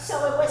 Right.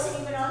 so it wasn't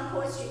even on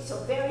Court Street, so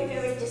very,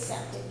 very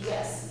deceptive,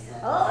 yes.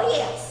 Oh,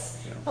 yes,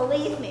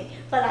 believe me.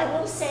 But I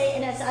will say,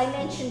 and as I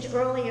mentioned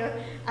earlier,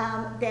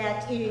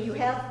 that you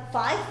have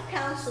 5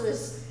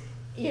 counselors,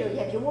 you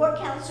have your ward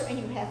counselor and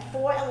you have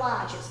 4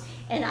 at-larges.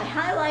 And I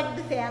highlighted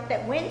the fact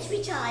that Wynn's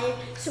retired,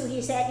 so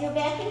he's at your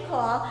beck and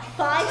call,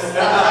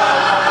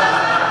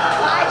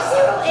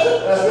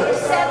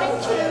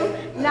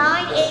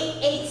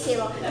 508-272-9880.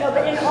 No,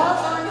 but in all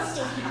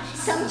honesty,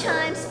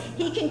 sometimes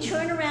he can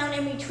turn around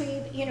and retrieve,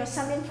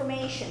 some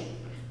information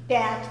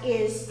that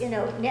is,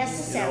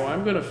 necessary.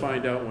 I'm gonna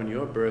find out when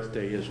your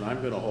birthday is, and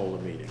I'm gonna hold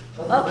a meeting.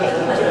 Okay, you do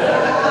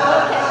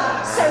that. Okay,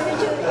 so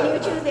you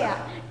do that.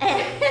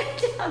 And,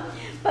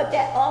 but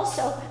that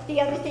also,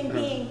 the other thing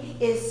being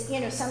is,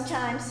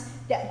 sometimes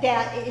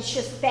that it's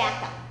just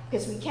backup,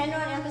 because we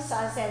cannot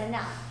emphasize that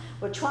enough.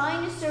 We're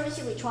trying to service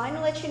you, we're trying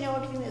to let you know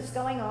everything that's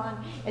going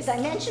on. As I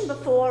mentioned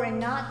before, and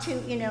not to,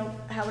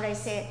 how would I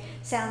say it,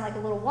 sound like a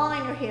little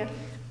whiner here,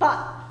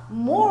 but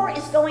more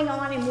is going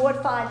on in Ward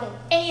 5 than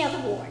any other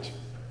ward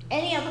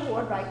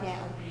right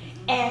now.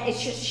 And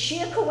it's just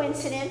sheer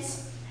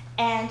coincidence,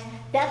 and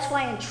that's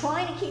why I'm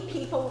trying to keep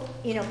people,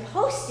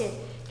 posted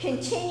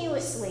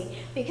continuously,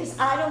 because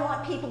I don't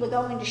want people to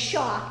go into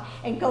shock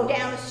and go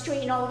down the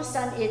street and all of a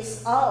sudden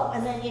it's,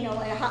 and then,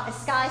 a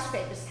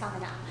skyscraper's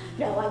coming up.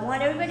 No, I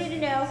want everybody to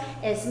know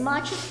as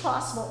much as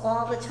possible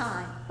all the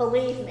time,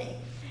 believe me.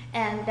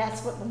 And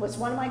that's what was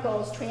one of my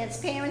goals,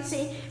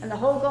 transparency, and the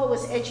whole goal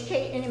was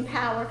educate and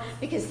empower,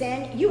 because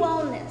then you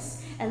own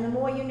this, and the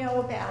more you know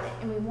about it,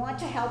 and we want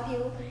to help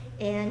you.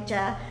 And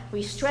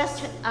we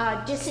stressed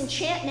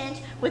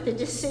disenchantment with the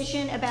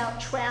decision about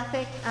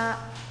traffic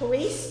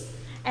police.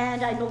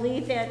 And I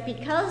believe that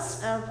because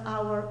of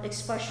our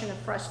expression of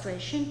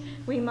frustration,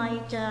 we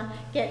might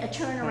get a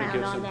turnaround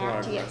get on some that.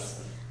 progress. Yes.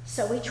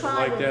 So we try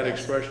Like with that this.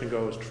 expression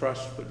goes,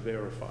 trust but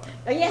verify.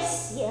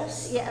 Yes.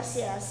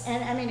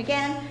 And I mean,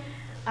 again,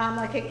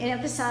 like I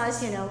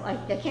emphasize, I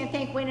can't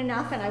thank Wayne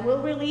enough, and I will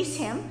release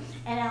him,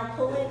 and I'll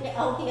pull in the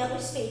other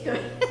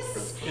speakers.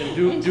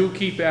 And do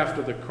keep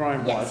after the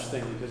crime watch Yes.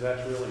 thing, because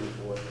that's really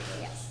important.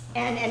 Yes.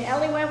 And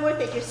Ellie Wentworth,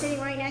 that you're sitting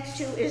right next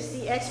to, is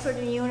the expert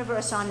in the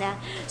universe on that.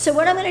 So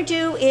what I'm going to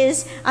do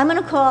is, I'm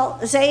going to call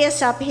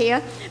Zayas up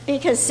here,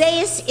 because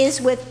Zayas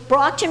is with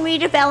Brockton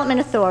Redevelopment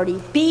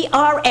Authority,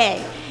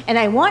 BRA. And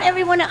I want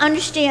everyone to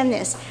understand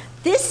this.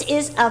 This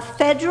is a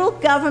federal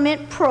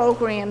government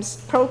programs.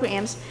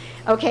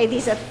 Okay,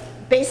 these are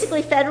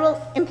basically federal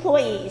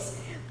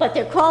employees, but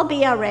they're called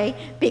BRA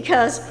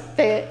because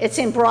it's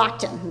in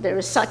Brockton. There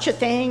is such a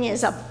thing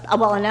as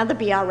another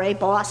BRA,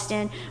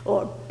 Boston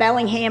or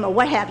Bellingham or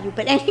what have you.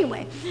 But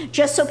anyway,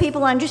 just so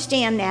people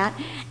understand that.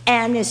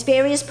 And there's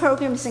various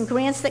programs and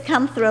grants that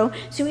come through.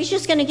 So he's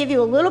just going to give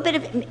you a little bit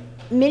of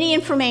mini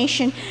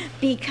information,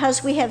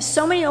 because we have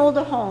so many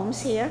older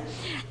homes here,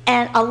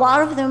 and a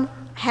lot of them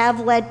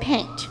have lead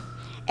paint.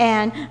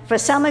 And for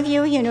some of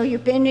you,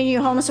 you've been in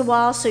your homes a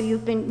while, so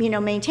you've been,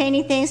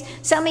 maintaining things.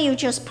 Some of you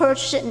just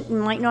purchased it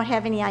and might not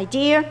have any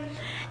idea.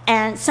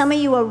 And some of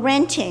you are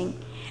renting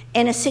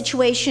in a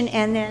situation,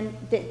 and then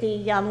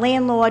the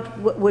landlord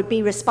would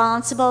be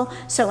responsible.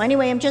 So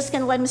anyway, I'm just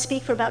going to let him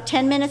speak for about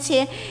 10 minutes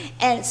here.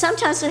 And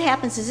sometimes what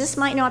happens is this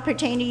might not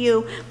pertain to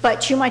you,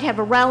 but you might have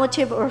a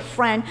relative or a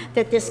friend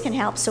that this can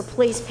help. So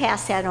please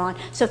pass that on.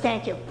 So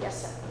thank you.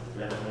 Yes, sir.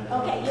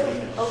 Okay, you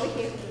over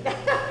here.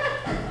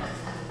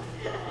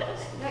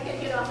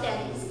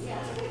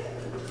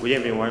 Good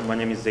evening, my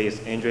name is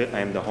Zayas Andre. I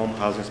am the home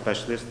housing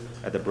specialist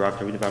at the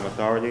Brockton Redevelopment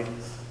Authority.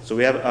 So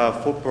we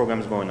have 4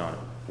 programs going on.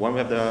 One, we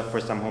have the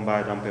first-time home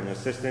buyer down payment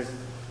assistance,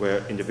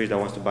 where individual that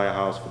wants to buy a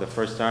house for the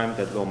first time,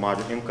 that low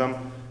moderate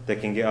income, they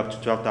can get up to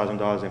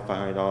 $12,000 and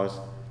 $500,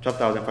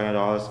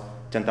 $12,500,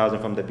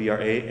 $10,000 from the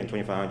BRA, and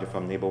 $2,500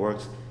 from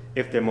NeighborWorks,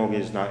 if their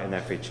mortgage is not in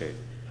FHA.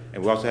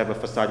 And we also have a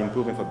facade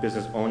improvement for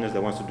business owners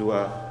that wants to do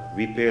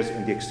repairs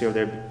in the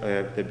exterior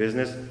of their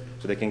business,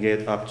 so they can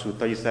get up to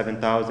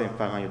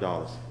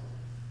 $37,500.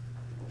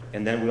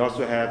 And then we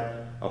also have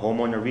a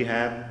homeowner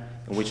rehab,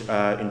 in which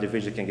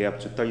individual can get up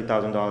to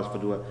 $30,000 for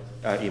doing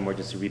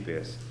emergency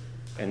repairs.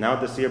 And now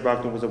the city of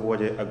Brockton was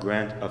awarded a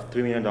grant of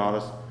 $3 million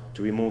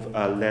to remove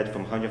lead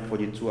from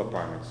 142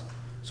 apartments.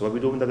 So what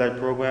we do in the lead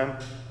program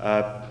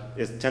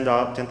is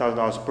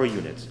 $10,000 per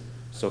unit.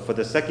 So for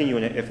the second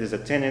unit, if there's a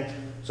tenant,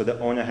 so the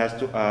owner has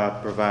to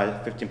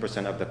provide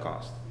 15% of the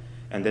cost.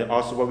 And then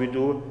also what we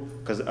do,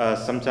 because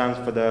sometimes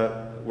for the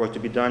work to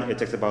be done, it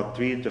takes about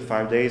 3 to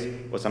 5 days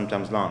or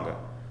sometimes longer.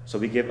 So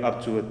we give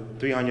up to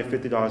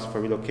 $350 for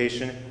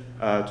relocation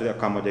to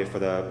accommodate for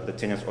the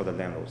tenants or the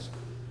landlords.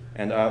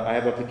 And I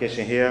have an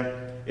application here.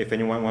 If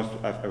anyone wants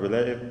to have a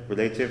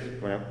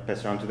relative, when I pass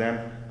it on to them,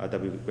 that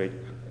would be great.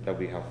 That would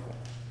be helpful.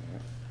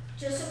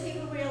 Just so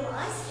people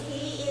realize,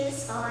 he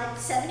is on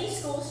 70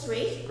 School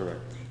Street. Correct.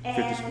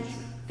 50 And School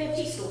Street.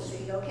 50 School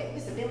Street, okay,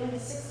 because the building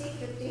is 60,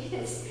 50,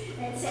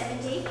 and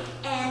 70.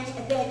 And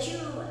that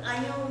I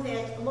know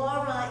that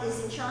Laura is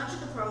in charge of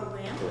the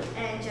program, Correct.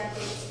 and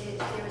it's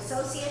their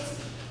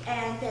associates,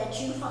 and that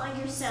you find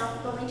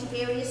yourself going to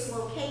various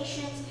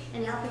locations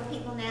and helping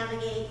people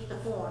navigate the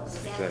forms.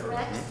 Is that Exactly.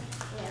 correct?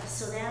 Yeah,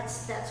 so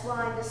that's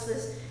why this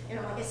was,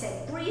 like I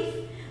said, brief,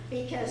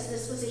 because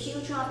this was a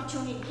huge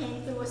opportunity that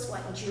came through us,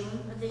 in June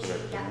of this year?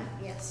 Yeah,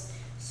 yes.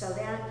 So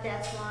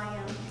that's why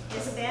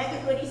there's a bag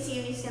of goodies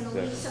here. He's going to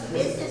leave some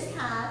business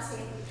cards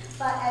here.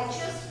 But I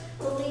just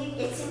believe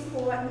it's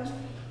important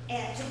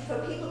for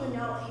people to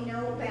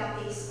know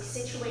about these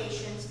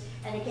situations.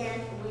 And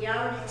again, we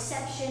are an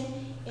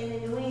exception in the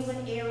New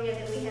England area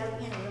that we have,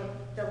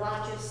 the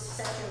largest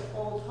set of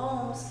old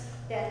homes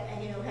that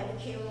have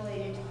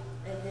accumulated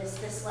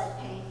this lead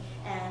paint,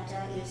 and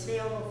it's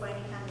available for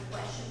any kind of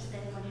questions if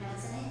anyone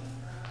has any.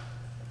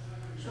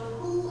 So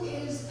who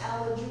is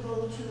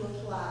eligible to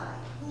apply?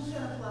 Who's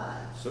going to apply?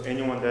 So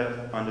anyone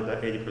that under the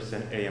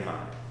 80% AMI,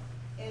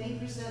 Any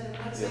percent of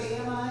what's Yes.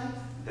 AMI?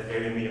 the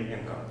area medium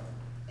income.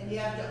 And you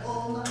have to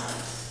own the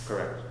house?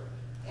 Correct.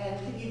 And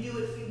can you do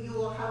it for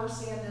your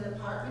house and an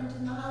apartment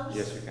in the house?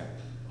 Yes, you can.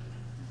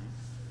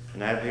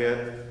 And I have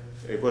here,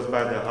 it goes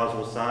by the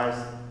household size.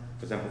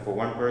 For example, for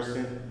one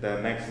person, the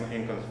maximum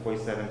income is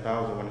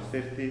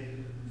 $47,150.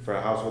 For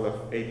a household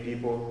of 8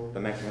 people, the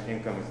maximum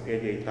income is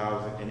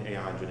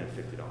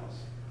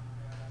 $88,850.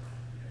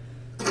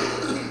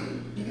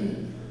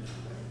 Any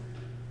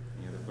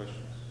other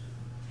questions?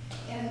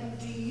 And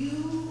do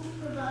you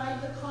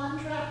provide the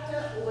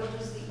contractor, or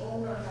does the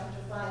owner have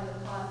to find the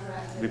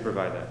contractor? We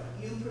provide that.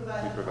 You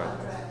provide the that,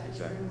 contractor to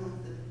exactly.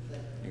 remove the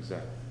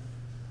Exactly.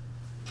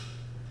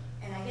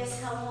 And I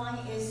guess how long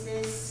is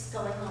this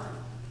going on?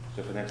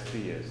 So for the next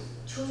 3 years.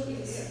 2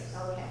 years.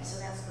 Okay, so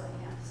that's good,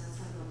 yeah, so that's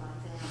going to go by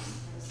fast.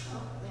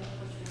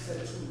 You said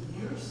 2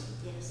 years?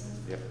 Yes.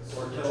 Yep.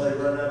 Or until they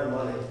run out of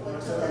money.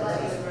 Until the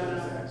lights run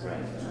out.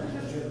 Right.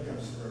 Jim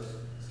comes first.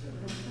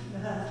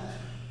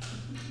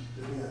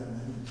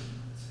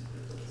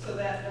 So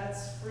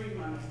that's free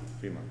money.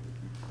 3 months.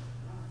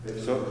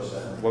 So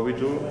what we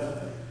do,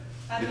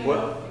 How do you What?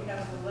 know if you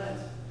have the lead?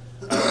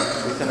 we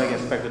send an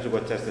inspector to go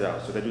test it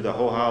out. So they do the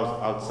whole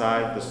house,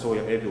 outside, the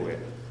soil, everywhere.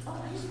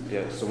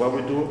 Yeah. So what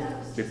we do,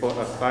 we put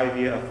a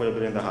 5-year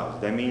affordability in the house.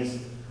 That means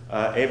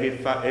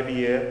every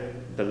year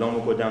the loan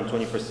will go down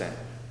 20%.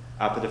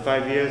 After the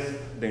 5 years,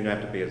 then you don't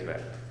have to pay us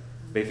back.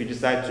 But if you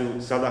decide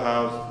to sell the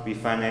house,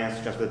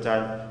 refinance, transfer the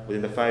title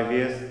within the 5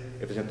 years,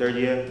 if it's in the 3rd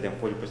year, then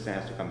 40%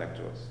 has to come back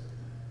to us.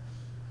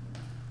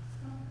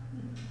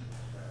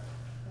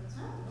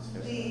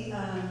 The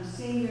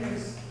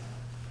seniors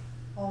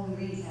home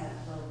rehab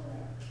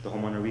program, The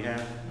homeowner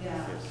rehab?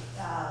 yeah, Yes.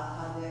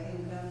 on their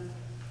income.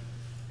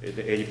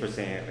 The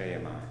 80%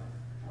 AMI.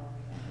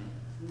 Okay.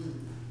 Mm.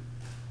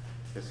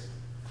 Yes.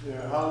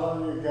 Yeah, how long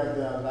you got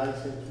the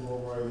license to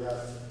operate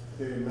that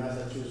in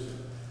Massachusetts?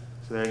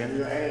 Say that You again?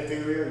 got any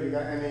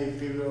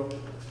period,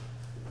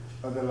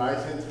 of the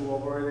license to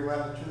operate in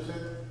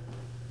Massachusetts?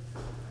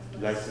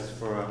 License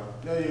for,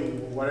 No,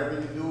 whatever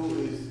you do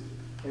is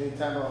any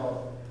type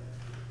of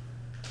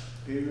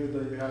period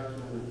that you have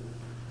to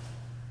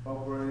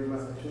operate in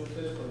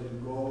Massachusetts, or you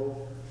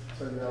go,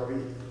 so you are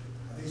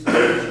These are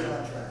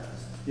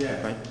contractors.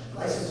 Yeah. right?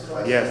 License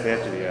contractors. Yes, they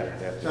have to, yeah,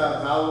 they have So to.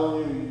 how long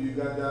you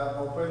got that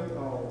open,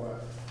 or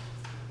what?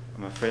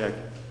 I'm afraid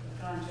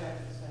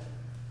Contractors,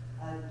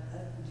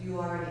 do you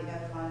already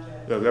have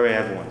contractors? we already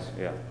have ones,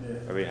 yeah. Yeah.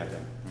 We already have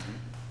them.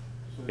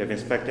 We have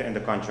inspector and the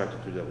contractor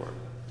to do the work.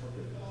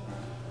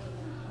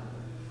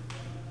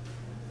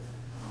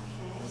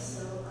 Okay,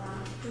 so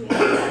do we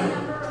have a phone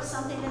number or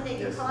something that they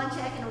can Yes.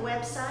 contact and a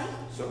website?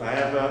 So I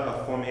have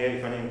a form here, if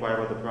you want to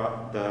inquire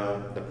about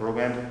the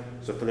program,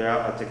 So fill it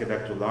out, I'll take it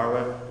back to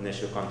Laura, and then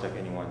she'll contact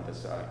anyone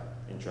that's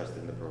interested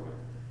in the program.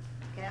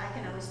 Okay, I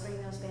can always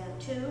bring those back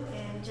too,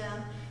 and,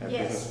 And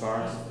yes. business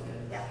cards?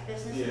 Yeah,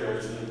 business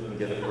cards. And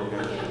get the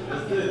program.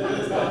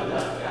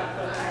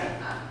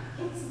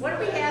 What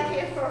do we have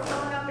here for a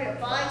phone number?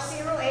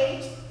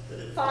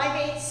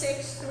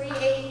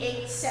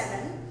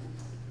 508-586-3887.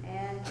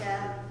 And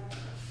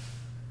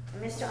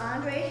Mr.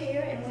 Andre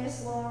here, and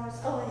Miss Lawrence.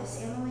 Oh,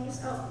 it's Emily's.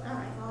 Oh, all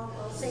right.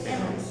 I'll say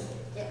Emily's.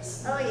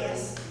 Yes. Oh,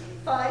 yes.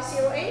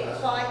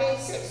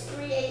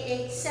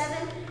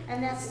 508-586-3887,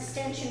 and that's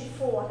extension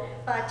 4.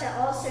 But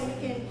also you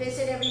can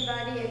visit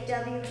everybody at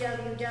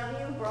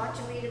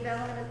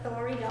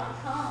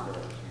www.BrocktonRedevelopmentAuthority.com.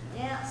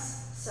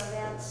 Yes. So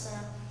that's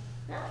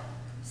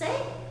say.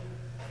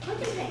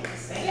 Look at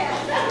things. Yeah.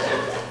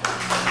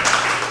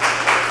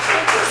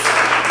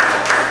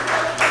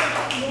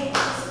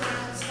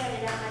 Spread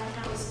it out. I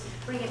can always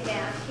bring it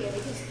down here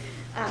because,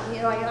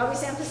 you know, I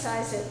always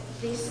emphasize that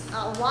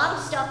a lot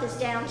of stuff is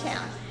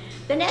downtown.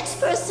 The next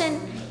person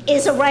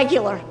is a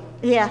regular.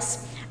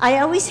 Yes. I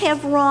always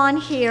have Ron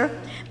here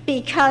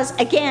because,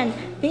 again,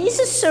 these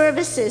are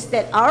services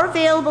that are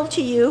available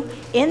to you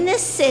in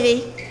this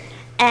city,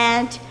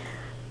 and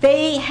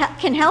they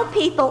can help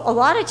people a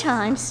lot of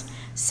times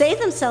save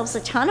themselves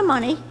a ton of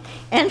money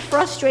and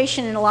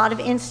frustration in a lot of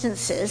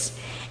instances.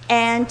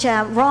 And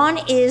Ron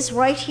is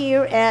right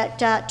here at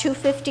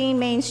 215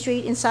 Main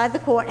Street inside the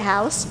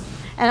courthouse.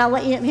 And I'll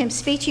let him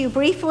speak to you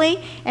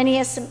briefly, and he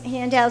has some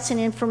handouts and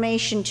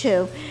information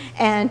too.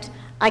 And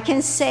I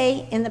can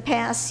say in the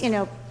past,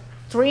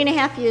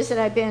 3.5 years that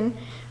I've been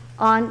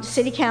on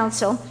city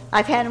council,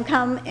 I've had him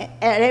come at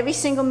every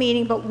single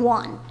meeting but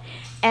one.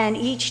 And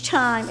each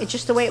time, it's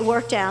just the way it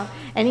worked out,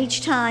 and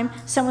each time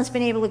someone's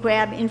been able to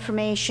grab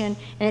information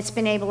and it's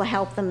been able to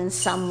help them in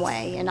some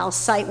way. And I'll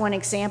cite one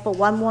example.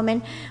 One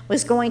woman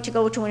was going to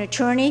go to an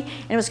attorney,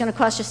 and it was going to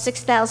cost her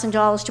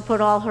 $6,000 to put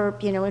all her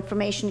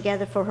information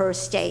together for her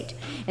estate.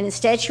 And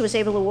instead she was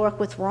able to work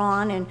with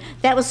Ron, and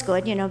that was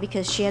good,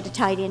 because she had a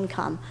tight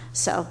income.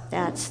 So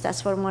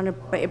that's what I want to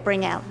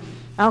bring out.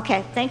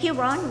 Okay, thank you.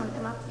 Ron, you want to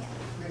come up?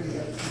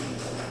 Yeah.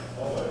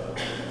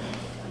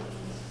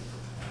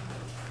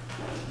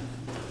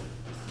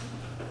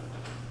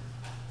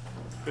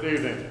 Good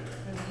evening.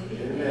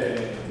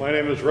 My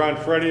name is Ron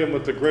Freddy. I'm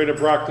with the Greater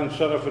Brockton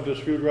Center for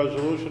Dispute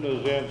Resolution.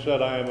 As Ann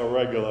said, I am a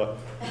regular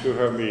to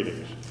her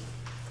meetings.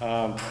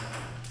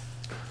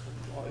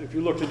 If you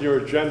looked at your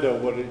agenda,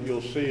 what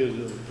you'll see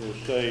is it will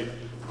say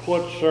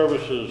Court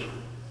Services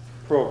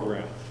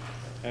Program.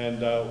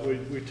 And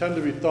we tend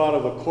to be thought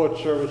of a Court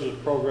Services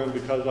Program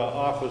because our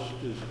office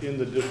is in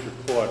the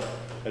District Court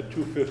at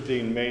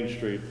 215 Main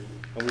Street.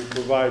 And we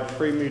provide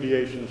free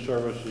mediation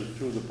services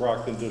to the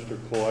Brockton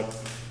District Court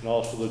and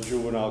also the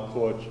juvenile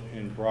courts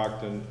in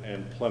Brockton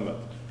and Plymouth.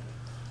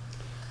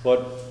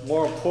 But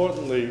more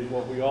importantly,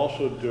 what we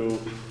also do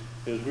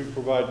is we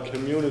provide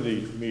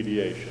community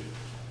mediation.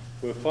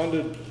 We're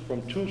funded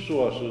from two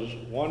sources.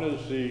 One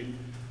is the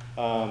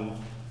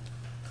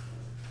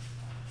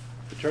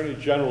Attorney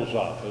General's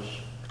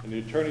office, and the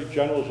Attorney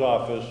General's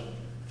office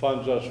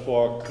funds us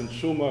for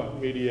consumer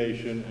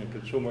mediation and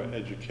consumer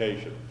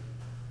education.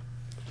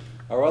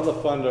 Our other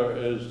funder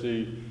is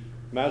the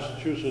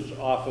Massachusetts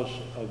Office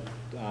of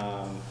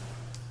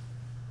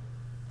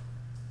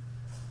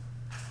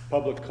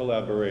Public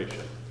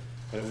Collaboration.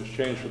 And it was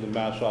changed from the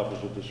Mass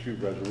Office of Dispute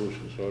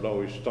Resolution, so it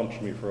always stumps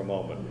me for a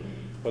moment.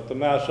 But the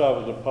Mass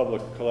Office of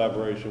Public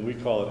Collaboration, we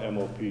call it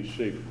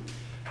MOPC.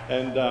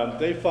 And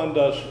they fund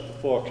us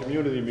for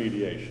community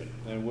mediation.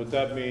 And what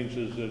that means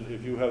is that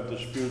if you have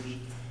disputes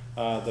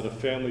that are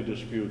family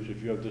disputes,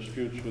 if you have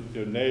disputes with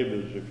your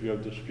neighbors, if you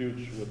have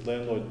disputes with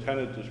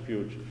landlord-tenant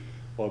disputes,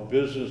 or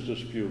business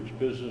disputes,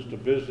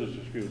 business-to-business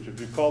disputes, if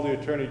you call the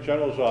Attorney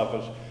General's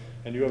office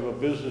and you have a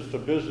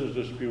business-to-business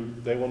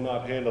dispute, they will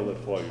not handle it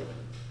for you.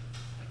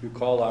 If you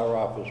call our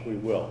office, we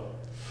will.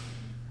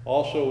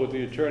 Also, with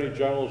the Attorney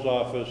General's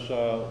office,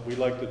 we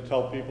like to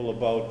tell people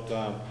about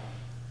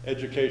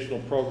educational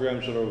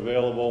programs that are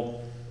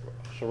available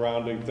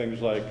surrounding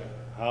things like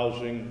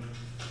housing,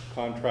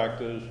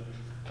 contractors,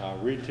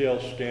 retail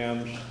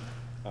scams,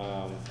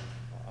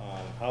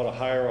 how to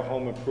hire a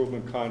home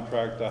improvement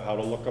contractor, how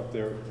to look up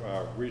their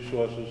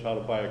resources, how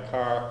to buy a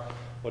car,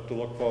 what to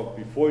look for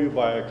before you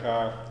buy a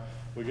car.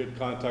 We get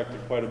contacted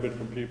quite a bit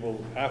from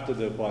people after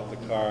they've bought the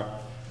car,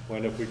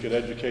 when if we could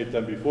educate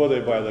them before they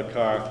buy the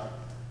car,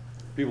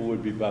 people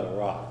would be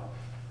better off.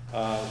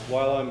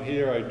 While I'm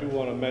here, I do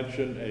want to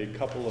mention a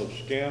couple of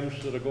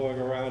scams that are going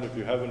around. If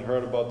you haven't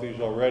heard about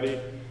these already,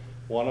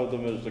 one of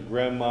them is the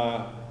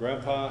grandpa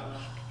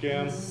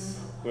scam,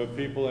 where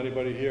people,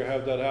 anybody here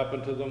have that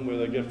happen to them, where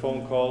they get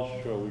phone calls?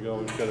 Sure, we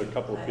always get a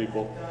couple of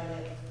people.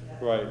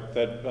 Right,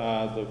 that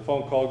the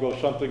phone call goes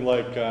something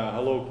like,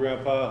 hello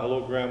grandpa,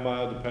 hello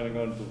grandma, depending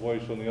on the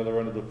voice on the other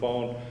end of the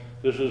phone.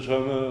 This is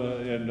him,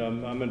 and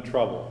I'm in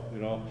trouble,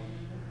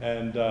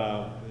 And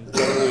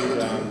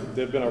generally,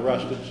 they've been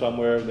arrested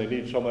somewhere, and they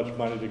need so much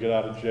money to get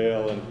out of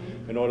jail, and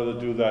in order to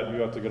do that,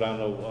 you have to go down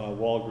to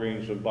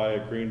Walgreens and buy a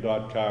Green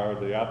Dot card,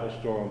 or the Apple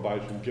Store, and buy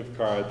some gift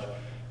cards,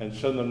 and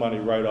send the money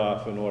right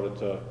off in order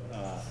to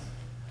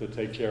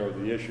take care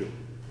of the issue.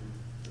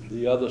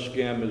 The other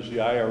scam is the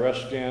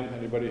IRS scam.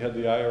 Anybody had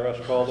the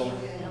IRS call them?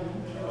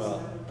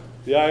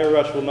 The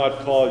IRS will not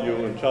call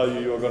you and tell you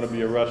you're going to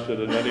be arrested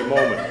at any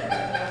moment.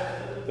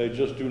 They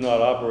just do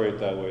not operate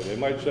that way. They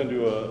might send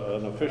you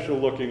an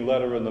official-looking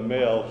letter in the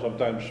mail,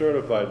 sometimes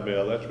certified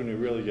mail. That's when you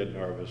really get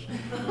nervous,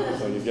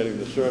 when you're getting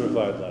the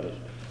certified letters.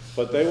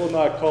 But they will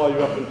not call you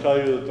up and tell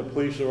you that the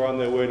police are on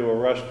their way to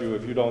arrest you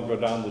if you don't go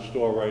down the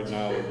store right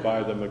now and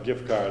buy them a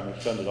gift card and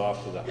send it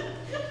off to them.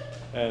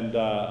 And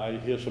I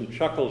hear some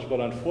chuckles, but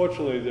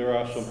unfortunately there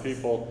are some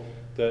people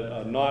that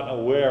are not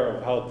aware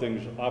of how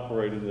things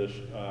operate in this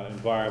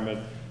environment,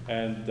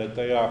 and that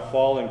they are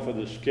falling for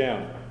this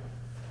scam,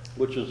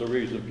 which is the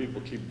reason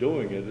people keep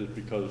doing it, is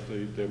because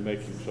they're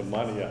making some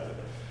money out of it.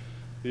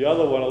 The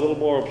other one, a little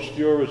more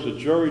obscure, is the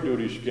jury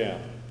duty scam.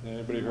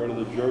 Anybody heard of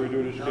the jury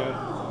duty scam?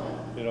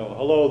 You know,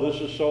 hello,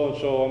 this is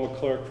so-and-so, I'm a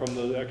clerk from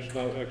the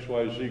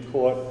XYZ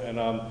court, and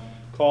I'm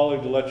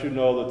calling to let you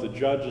know that the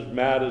judge is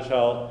mad as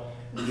hell.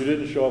 You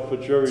didn't show up for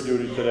jury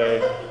duty today.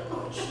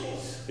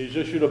 He's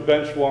issued a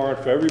bench warrant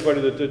for everybody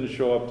that didn't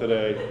show up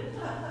today.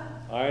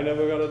 I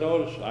never got a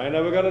notice. I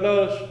never got a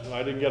notice.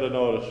 I didn't get a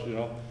notice, you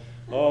know.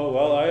 Oh,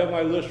 well, I have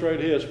my list right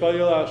here. Spell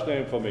your last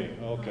name for me.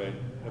 Okay,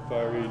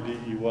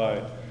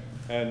 F-R-E-D-E-Y.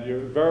 And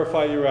you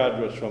verify your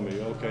address for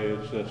me. Okay,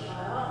 it's this.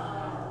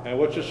 And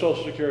what's your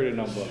social security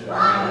number?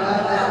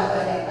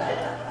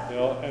 You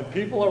know, and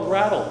people are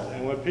rattled.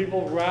 And when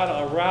people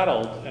are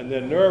rattled and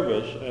they're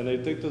nervous and they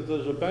think that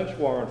there's a bench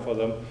warrant for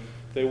them,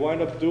 they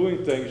wind up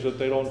doing things that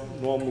they don't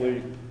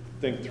normally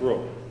think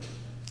through.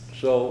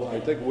 So I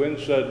think Wynn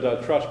said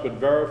trust but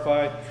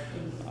verify.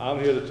 I'm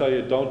here to tell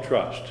you, don't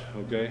trust,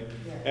 okay?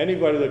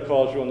 Anybody that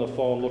calls you on the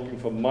phone looking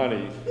for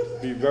money,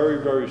 be very,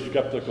 very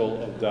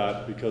skeptical of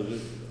that,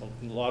 because a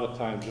lot of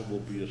times it will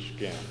be a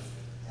scam,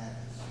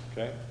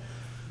 okay?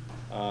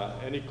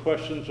 Any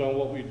questions on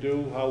what we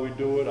do, how we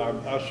do it?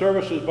 Our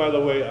services, by the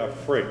way, are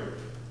free,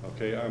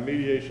 okay? Our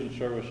mediation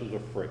services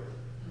are free.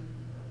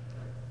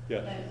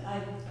 Yes? And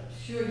I'm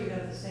sure you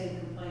have the same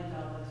complaint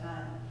all the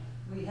time.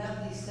 We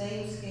have these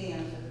same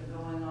scams that have been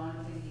going on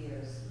for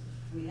years.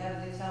 We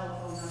have the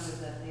telephone numbers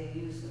that they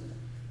use them.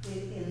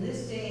 In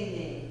this day and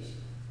age,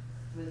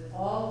 with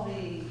all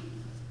the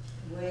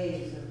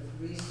ways of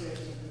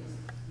researching things,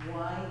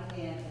 why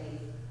can't they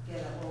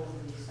get a hold of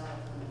these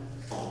telephone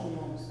numbers? Who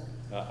owns them?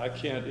 I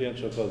can't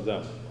answer for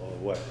them or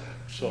what,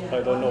 so yeah,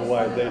 I don't know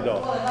why they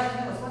don't. Well, I'd like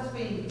to know what's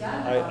being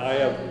done.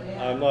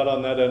 I'm not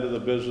on that end of the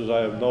business.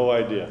 I have no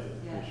idea,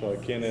 so I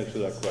can't answer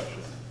that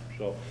question.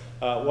 So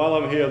while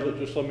I'm here,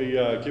 just let me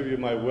give you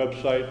my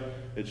website.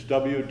 It's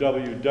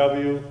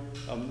www.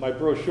 My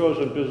brochures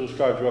and business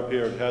cards are up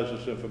here. It has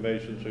this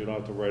information, so you don't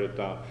have to write it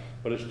down.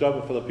 But it's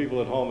for the people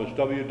at home. It's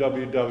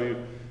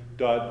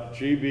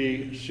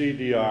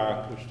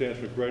www.gbcdr, which stands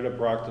for Greater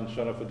Brockton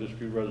Center for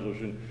Dispute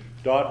Resolution,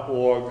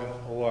 .org,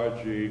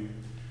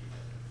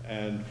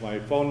 and my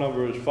phone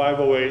number is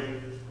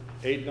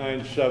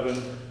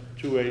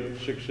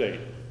 508-897-2868.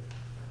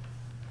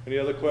 Any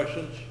other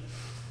questions?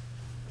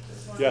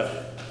 Yes.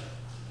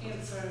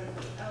 Answer,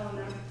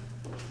 Eleanor.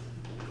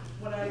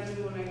 What I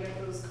do when I get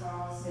those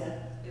calls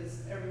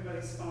is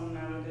everybody's phone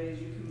nowadays,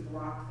 you can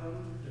block them.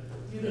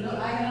 I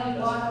can only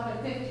block up to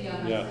 50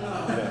 on my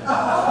phone.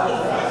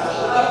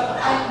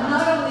 And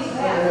not only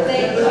that,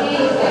 they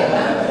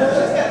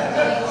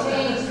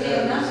change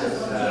their numbers.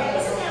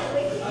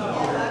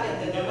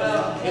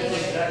 It's the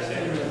exact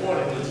same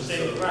recording, it's the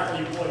same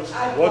crackly voice. You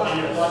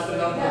block the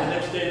number, the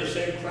next day the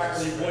same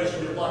crackly voice,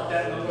 and you block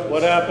that number.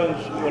 What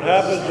happens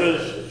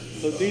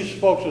is that these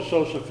folks are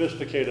so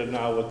sophisticated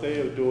now, what they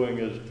are doing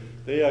is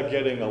they are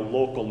getting a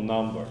local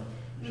number.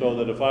 So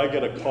that if I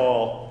get a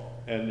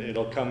call and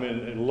it'll come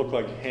in, it'll look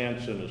like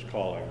Hanson is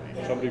calling me,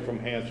 somebody from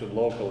Hanson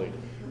locally,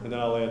 and then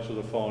I'll answer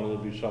the phone, it'll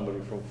be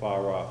somebody from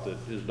far off that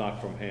is not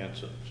from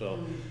Hanson. So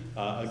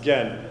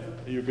again,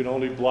 you can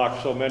only block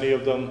so many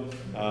of them.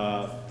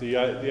 The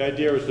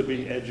idea is to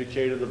be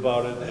educated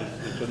about it.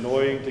 It's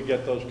annoying to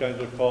get those kinds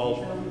of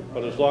calls,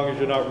 but as long as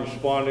you're not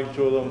responding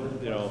to them,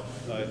 you know,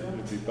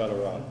 you'd be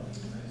better off.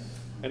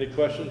 Any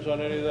questions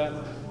on any of that?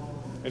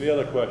 Any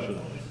other questions?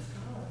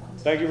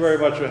 Thank you very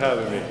much for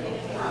having me.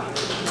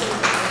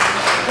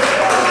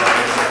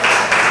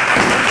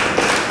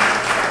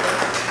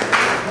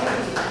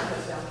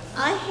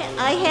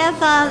 I have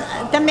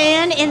the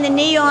man in the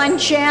neon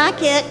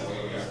jacket,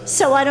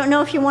 so I don't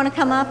know if you want to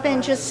come up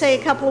and just say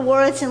a couple of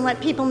words and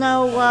let people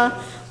know a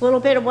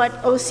little bit of what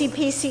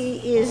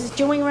OCPC is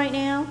doing right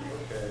now.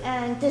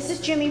 And this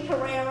is Jimmy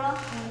Pereira.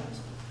 And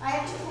I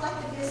have to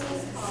collect the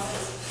business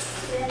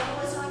cards. Did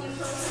that was on your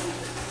person?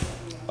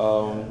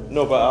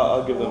 No, but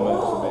I'll give them my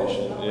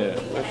information.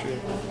 Yeah, actually,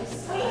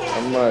 I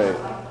might.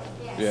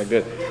 Yeah,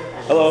 good.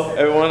 Hello,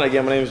 everyone.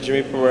 Again, my name is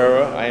Jimmy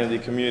Pereira. I am the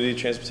Community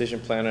Transportation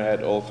Planner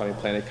at Old County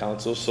Planning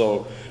Council.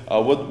 So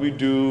what we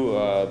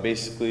do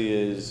basically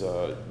is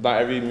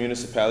not every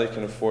municipality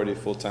can afford a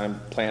full-time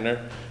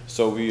planner.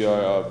 So we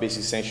are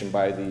basically sanctioned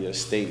by the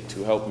state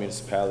to help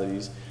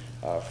municipalities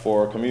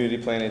for community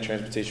planning,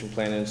 transportation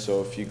planning.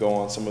 So if you go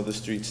on some of the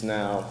streets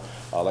now,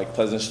 like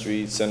Pleasant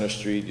Street, Center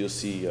Street, you'll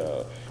see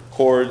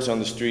cords on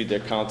the street. They're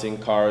counting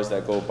cars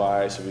that go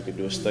by, so we could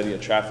do a study, a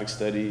traffic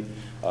study.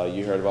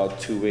 You heard about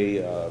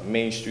two-way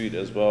Main Street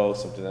as well,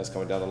 something that's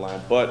coming down the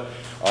line. But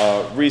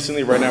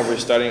recently, right now, we're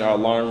starting our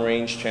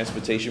long-range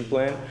transportation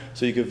plan.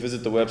 So you can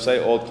visit the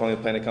website, Old County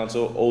Planning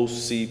Council,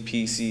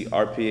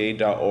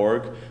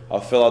 ocpcrpa.org.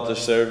 Fill out the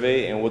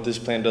survey, and what this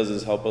plan does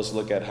is help us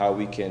look at how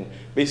we can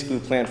basically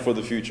plan for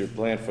the future,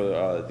 plan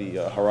for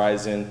the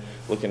horizon,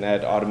 looking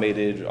at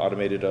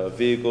automated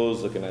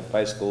vehicles, looking at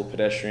bicycle,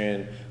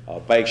 pedestrian,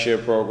 bike share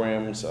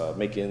programs,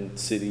 making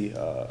city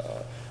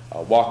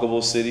a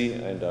walkable city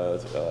and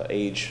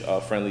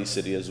age-friendly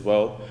city as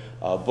well.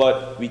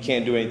 But we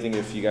can't do anything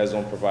if you guys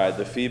don't provide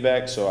the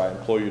feedback, so I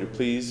implore you to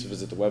please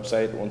visit the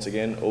website, once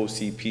again,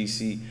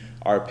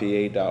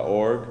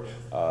 ocpcrpa.org,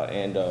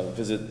 and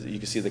you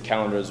can see the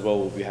calendar as well.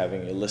 We'll be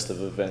having a list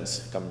of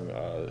events coming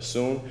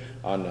soon.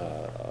 On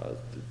the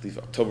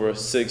October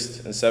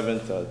 6th and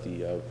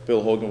 7th,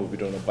 Bill Hogan will be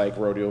doing a bike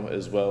rodeo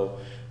as well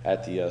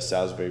at the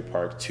Salisbury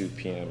Park, 2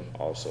 p.m.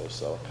 also.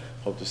 So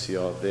hope to see you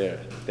all there.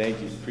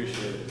 Thank you.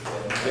 Appreciate it.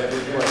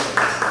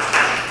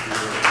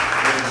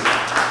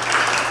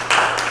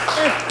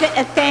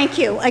 Thank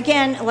you.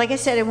 Again, like I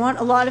said, I want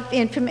a lot of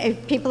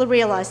people to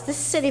realize this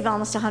is a city of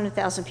almost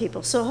 100,000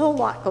 people, so a whole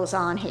lot goes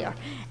on here.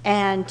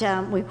 And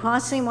we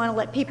constantly want to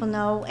let people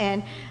know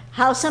and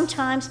how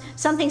sometimes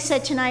something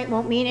said tonight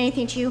won't mean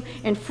anything to you,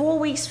 and 4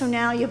 weeks from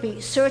now you'll be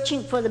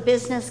searching for the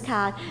business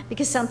card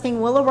because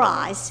something will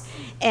arise.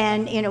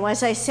 And, you know,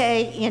 as I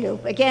say, you know,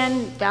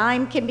 again,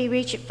 Dime can be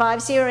reached at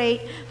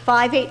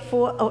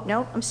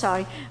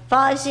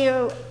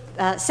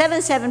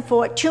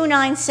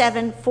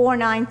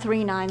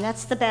 774-297-4939.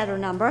 That's the better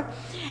number.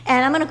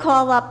 And I'm going to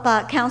call up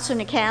Councilor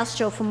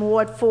Nicastro from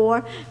Ward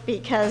 4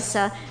 because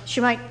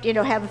she might, you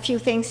know, have a few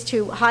things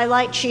to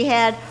highlight. She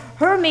had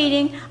her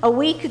meeting a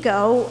week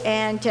ago,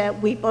 and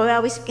we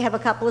always have a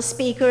couple of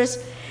speakers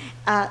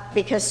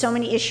because so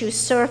many issues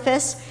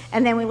surface,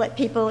 and then we let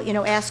people, you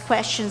know, ask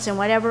questions and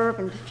whatever,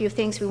 and a few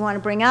things we want to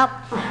bring up.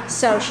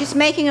 So she's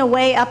making her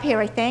way up here,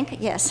 I think.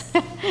 Yes.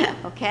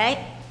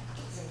 Okay.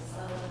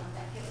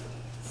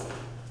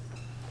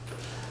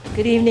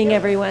 Good evening,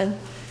 everyone.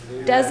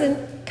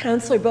 Doesn't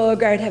Councillor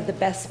Beauregard have the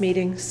best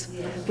meetings?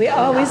 We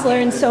always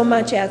learn so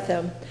much at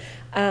them.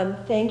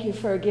 Thank you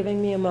for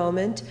giving me a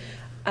moment.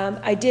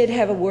 I did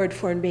have a Ward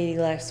 4 meeting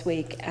last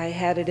week. I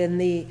had it in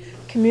the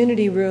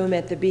community room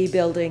at the B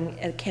building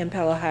at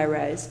Campello High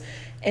Rise,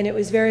 and it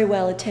was very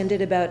well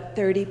attended, about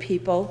 30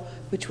 people,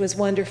 which was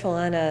wonderful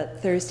on a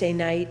Thursday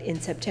night in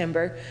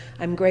September.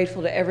 I'm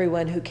grateful to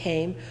everyone who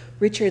came.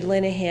 Richard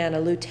Linehan, a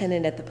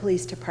lieutenant at the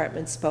police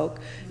department, spoke.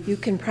 You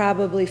can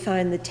probably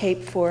find the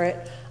tape for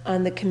it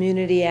on the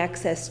Community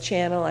Access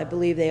channel. I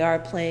believe they are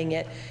playing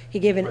it. He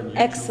gave an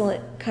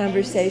excellent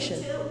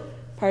conversation.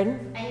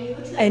 Pardon?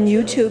 And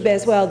YouTube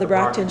as well, the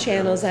Brockton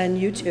Channels on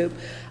YouTube.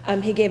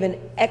 He gave an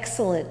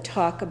excellent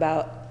talk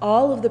about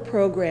all of the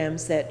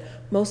programs that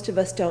most of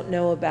us don't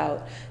know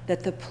about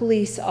that the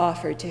police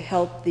offer to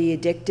help the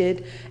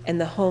addicted and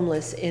the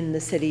homeless in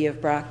the city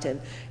of Brockton.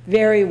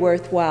 Very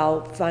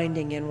worthwhile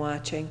finding and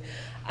watching.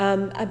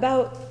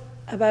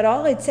 About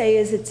all I'd say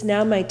is it's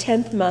now my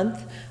 10th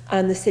month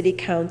on the city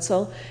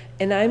council,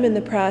 and I'm in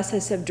the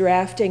process of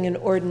drafting an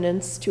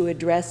ordinance to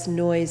address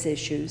noise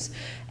issues.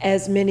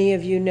 As many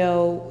of you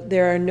know,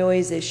 there are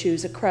noise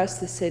issues across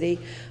the city,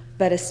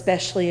 but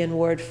especially in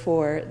Ward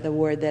 4, the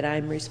ward that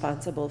I'm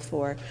responsible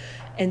for.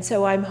 And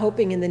so I'm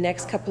hoping in the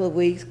next couple of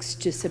weeks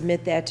to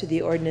submit that to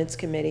the ordinance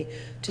committee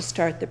to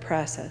start the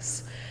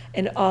process.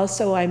 And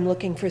also I'm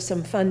looking for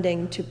some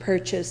funding to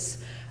purchase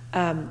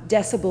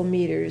decibel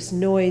meters,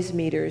 noise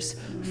meters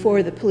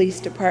for the police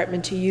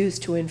department to use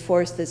to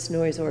enforce this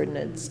noise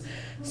ordinance.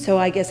 So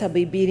I guess I'll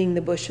be beating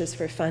the bushes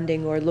for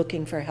funding or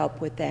looking for help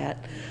with that.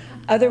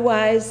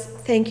 Otherwise,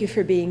 thank you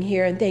for being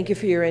here and thank you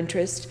for your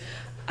interest.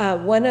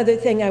 One other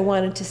thing I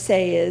wanted to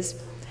say is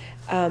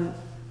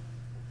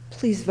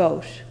please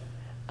vote.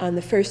 On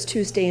the first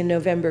Tuesday in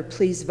November,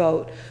 please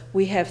vote.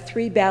 We have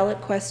 3 ballot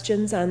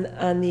questions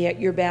on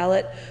your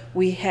ballot.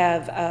 We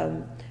have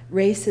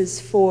races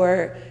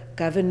for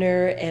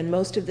governor and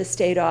most of the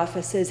state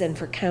offices and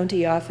for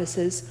county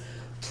offices.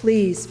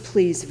 Please,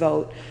 please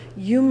vote.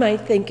 You might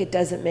think it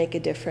doesn't make a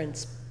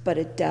difference, but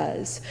it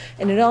does.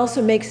 And it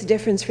also makes a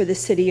difference for the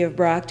city of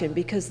Brockton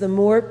because the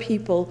more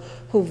people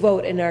who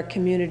vote in our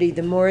community,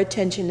 the more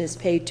attention is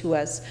paid to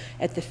us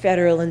at the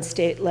federal and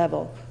state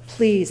level.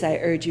 Please, I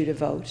urge you to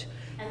vote.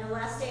 And the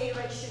last day to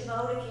register to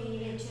vote if you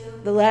needed to?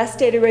 The last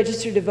day to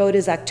register to vote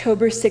is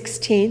October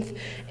 16th,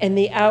 and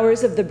the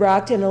hours of the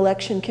Brockton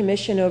Election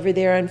Commission over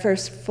there on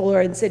first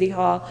floor in City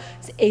Hall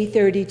is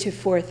 8:30 to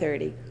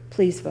 4:30.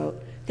 Please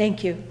vote.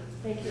 Thank you.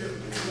 Thank you.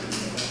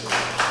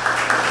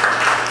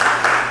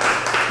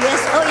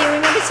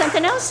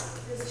 something else?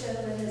 This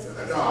gentleman has.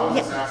 No, I was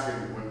Yeah. just asking,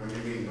 when you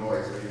mean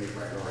noise, what do you mean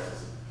by noise?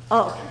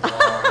 Oh.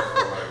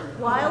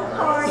 Wild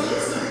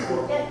parties.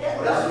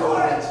 That's the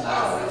ordinance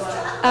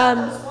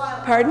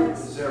now. Pardon?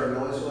 Is there a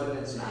noise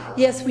ordinance now?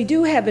 Yes, we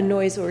do have a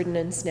noise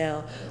ordinance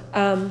now.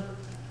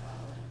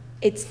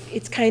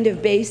 It's kind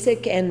of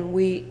basic, and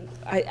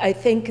I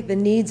think the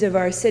needs of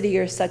our city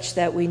are such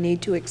that we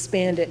need to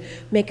expand it,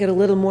 make it a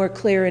little more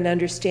clear and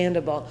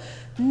understandable.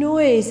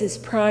 Noise is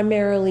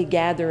primarily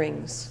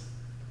gatherings,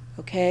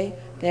 okay,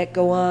 that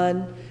go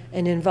on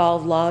and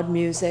involve loud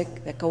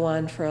music that go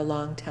on for a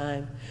long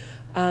time.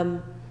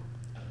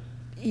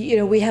 You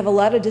know, we have a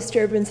lot of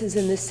disturbances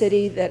in the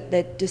city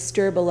that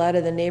disturb a lot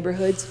of the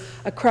neighborhoods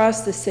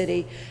across the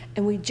city,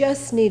 and we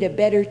just need a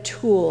better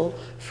tool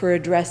for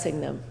addressing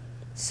them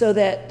so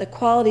that the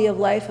quality of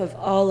life of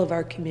all of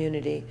our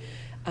community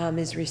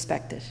is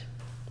respected.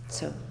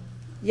 So,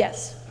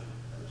 yes.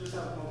 I just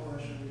have one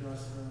question in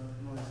regards to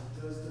noise.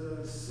 Does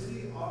the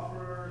city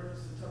offer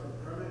some type of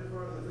permit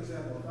for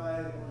example, if I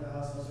own a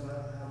house, I was going to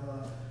have a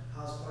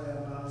house party at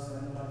my house, and I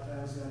know my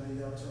family's going to be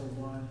up till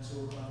 1,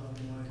 2 o'clock in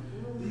the morning.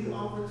 Do you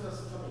offer some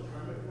type of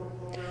permit for a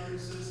program for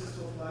citizens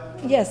to apply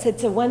for? Yes,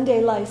 it's a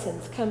one-day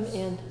license. Come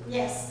in.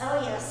 Yes,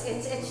 oh yes,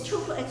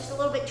 it's a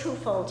little bit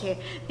twofold here,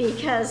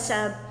 because,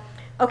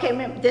 okay,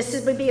 remember,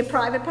 would be a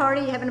private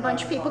party, you're having a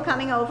bunch of people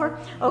coming over,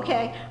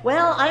 okay,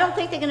 well, I don't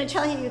think they're gonna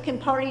tell you can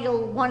party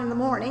till 1 in the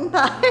morning,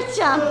 but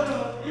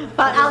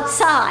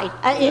outside,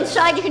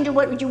 inside you can do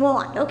what you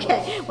want,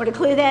 okay, want to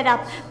clear that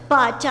up,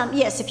 but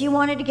yes, if you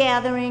wanted a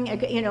gathering,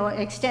 you know, an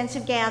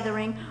extensive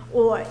gathering,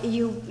 or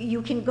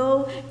you can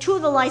go to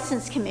the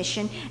License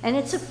Commission, and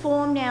it's a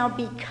form now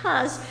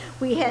because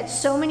we had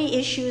so many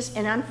issues,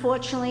 and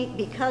unfortunately,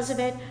 because of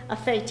it, a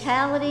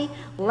fatality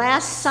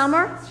last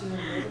summer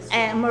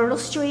at Myrtle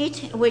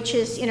Street, which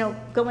is, you know,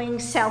 going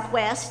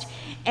southwest,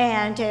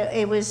 and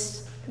it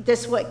was,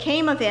 what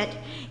came of it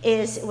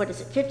is, what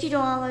is it,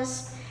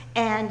 $50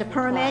 and the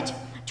permit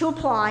to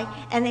apply,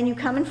 and then you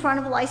come in front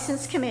of a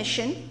License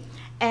Commission,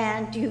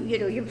 and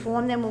you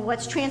inform them of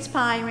what's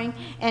transpiring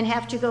and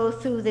have to go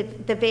through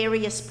the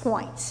various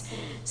points.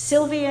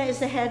 Sylvia is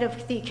the head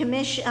of the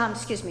commission,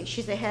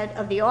 she's the head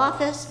of the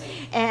office,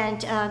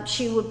 and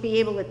she would be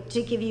able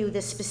to give you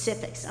the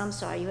specifics. I'm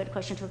sorry, you had a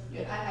question too?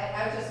 Yeah,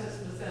 I just was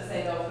going to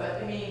say though,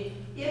 but I mean,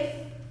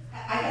 I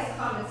guess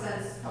common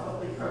sense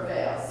probably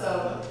prevails.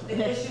 So the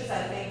issues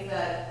I think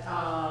that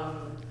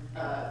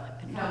the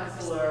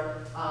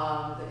councilors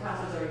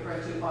are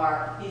referring to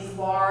are these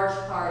large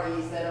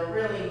parties that are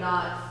really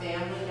not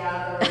family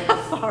gatherings.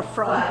 Far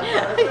from.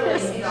 But they're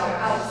really, you know,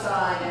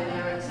 outside, and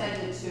they're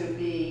intended to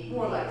be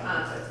more like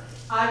concerts.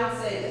 I would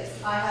say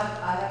this, I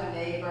have a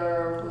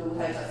neighbor who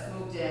had just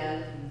moved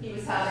in. He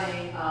was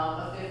having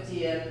a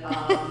 50th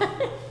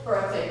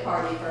birthday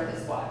party for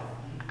his wife.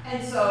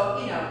 And so,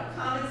 you know,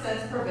 common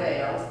sense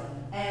prevailed.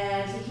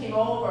 And he came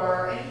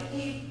over and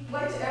he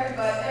went to every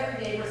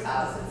neighbor's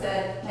house and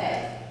said,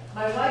 hey,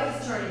 my wife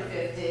is turning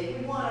 50.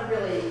 We want to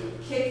really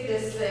kick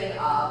this thing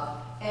up.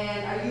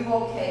 And are you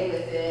okay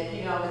with it?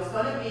 You know, it's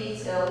going to be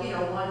till, you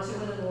know, 1,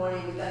 2 in the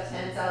morning. We've got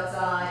tents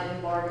outside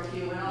and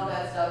barbecue and all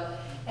that stuff.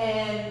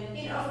 And,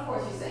 you know, of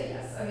course you say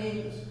yes. I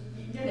mean,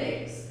 your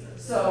neighbors.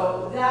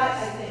 So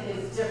that, I think,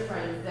 is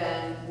different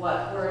than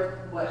what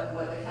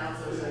the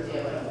councilors are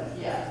dealing with.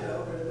 Yeah. Yeah,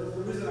 okay.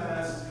 The reason I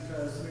ask is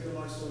because, to make a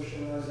long story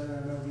short, I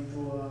remember we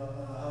threw a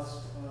house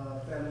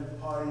family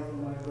party for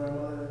my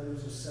grandmother. It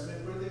was her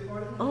 7th birthday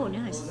party. Oh,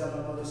 nice. It was at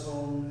my mother's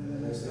home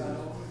in the next town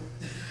over.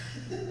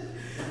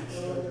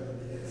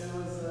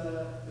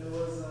 It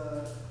was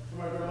for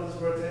my grandmother's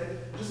birthday.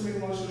 Just to make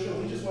a long story short,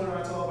 we just went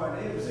around to all of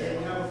our neighbors. Hey,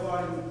 we have a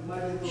party, we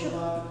might be a little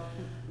loud.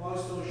 Long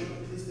story short, the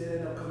police did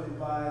end up coming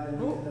by, then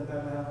we ended up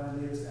having our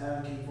neighbors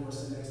advocate for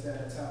us the next day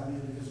at the town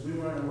meeting because we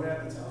weren't aware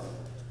at the time,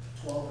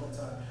 12 at the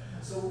time.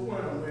 So we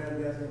weren't aware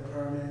we had to get a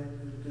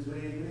permit because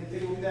we didn't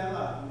think it would be that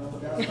loud. You know,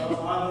 but that was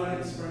our learning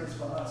experience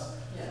for us.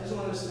 Yeah. I just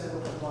want to understand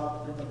what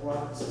the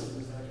block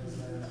system is like.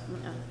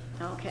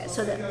 Okay,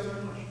 so that. thank you guys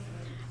very much.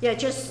 Yeah,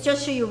 just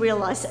so you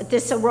realize,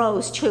 this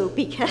arose too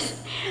because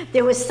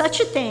there was such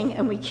a thing,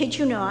 and we kid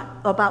you not,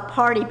 about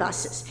party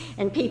buses.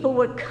 And people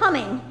were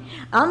coming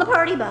on the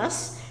party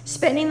bus,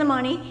 spending the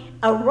money,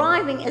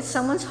 arriving at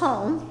someone's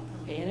home.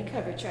 Paying a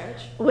cover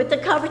charge. With the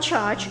cover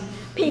charge.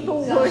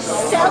 People were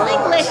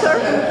selling liquor,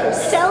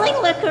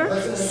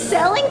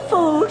 selling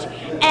food,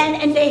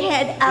 and they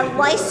had a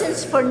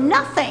license for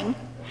nothing.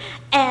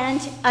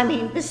 And, I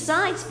mean,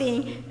 besides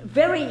being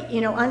very, you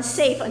know,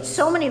 unsafe on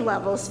so many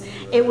levels,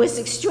 it was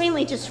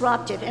extremely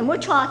disruptive. And we're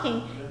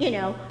talking, you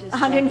know,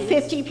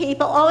 150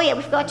 people. Oh, yeah,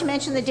 we forgot to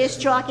mention the disc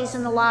jockeys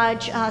and the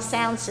large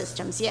sound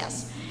systems,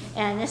 yes.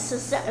 And this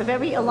is a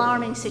very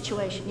alarming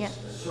situation, yeah.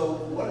 So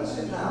what is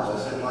it now?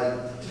 Is it like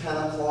 10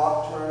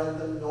 o'clock, turning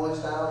the noise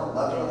down,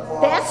 11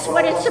 o'clock? That's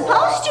what it's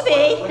supposed to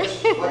be.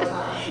 What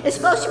time? It's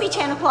supposed to be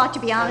 10 o'clock, to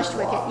be honest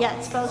with you. Yeah,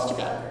 it's supposed to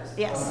be,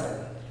 yes.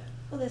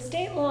 Well, the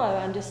state law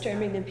on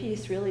disturbing the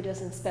peace really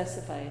doesn't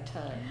specify a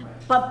time.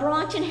 But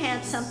Brockton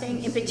had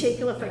something in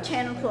particular for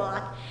 10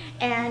 o'clock,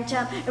 and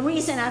a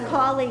reason our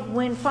colleague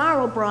Wynn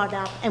Farrell brought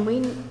up, and we,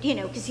 you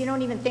know, because you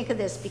don't even think of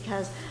this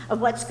because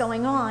of what's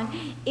going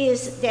on,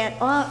 is that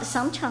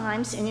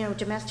sometimes in, you know,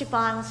 domestic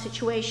violence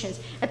situations,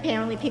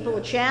 apparently people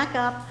will jack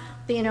up,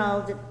 you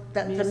know,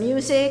 the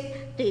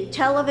music, the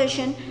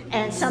television,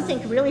 and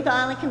something really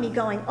violent can be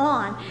going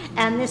on.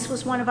 And this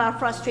was one of our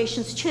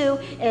frustrations too,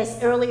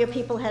 as earlier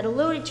people had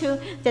alluded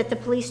to, that the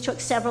police took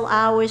several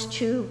hours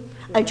to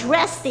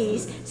address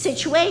these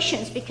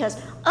situations because,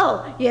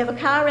 oh, you have a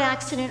car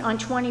accident on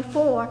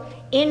 24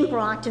 in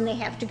Brockton, they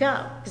have to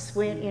go because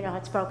we're, you know,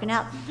 it's broken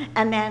up.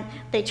 And then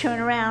they turn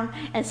around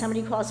and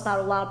somebody calls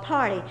about a loud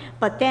party.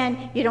 But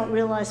then you don't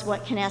realize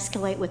what can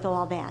escalate with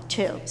all that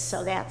too.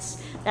 So that's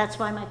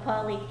why my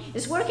colleague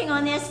is working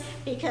on this,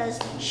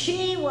 because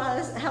she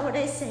was, how would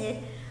I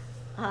say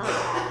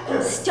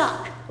it,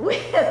 stuck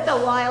with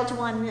the wild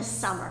one this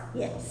summer.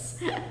 Yes.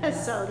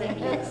 So there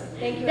it is.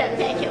 Thank you.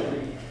 Thank you.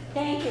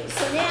 Thank you.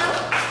 So now,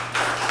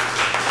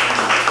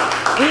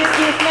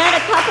 you've met a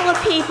couple of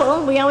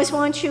people. We always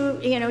want you,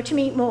 you know, to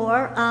meet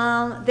more.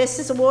 This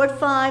is a Ward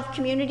 5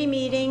 community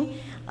meeting.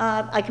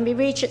 I can be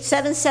reached at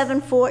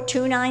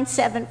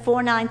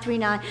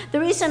 774-297-4939. The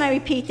reason I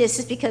repeat this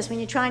is because when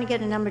you're trying to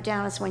get a number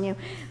down is when you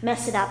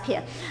mess it up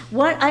here.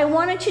 What I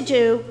wanted to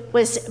do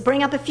was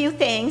bring up a few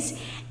things,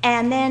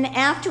 and then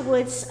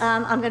afterwards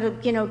I'm going to,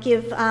 you know,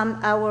 give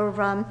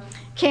our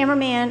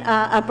cameraman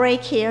a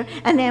break here,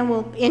 and then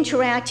we'll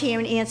interact here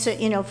and answer,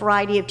 you know, a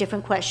variety of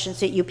different questions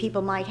that you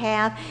people might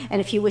have,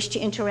 and if you wish to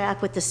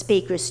interact with the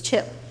speakers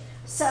too.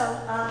 So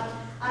I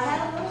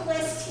have a little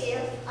list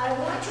here. I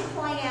want to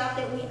point out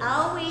that we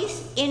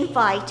always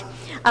invite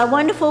our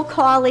wonderful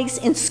colleagues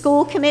in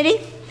school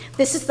committee.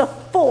 This is the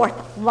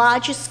 4th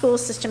largest school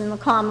system in the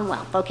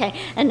Commonwealth, okay?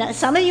 And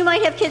some of you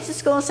might have kids in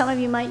school, some of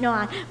you might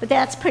not, but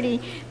that's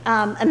pretty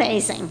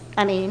amazing.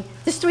 I mean,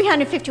 there's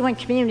 351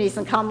 communities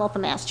in the Commonwealth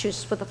of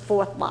Massachusetts with the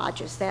 4th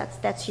largest.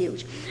 That's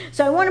huge.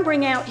 So I want to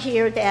bring out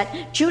here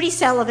that Judy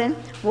Sullivan,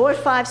 Ward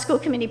 5 school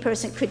committee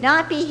person, could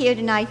not be here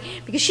tonight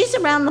because she's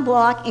around the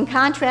block in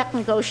contract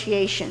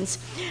negotiations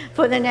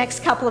for the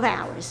next couple of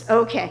hours,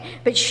 okay?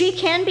 But she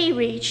can be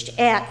reached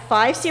at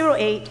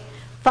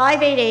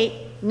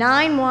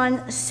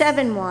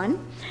 508-588-9171,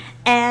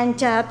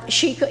 and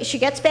she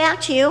gets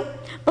back to you,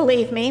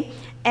 believe me,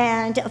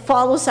 and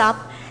follows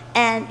up.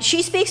 And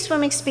she speaks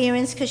from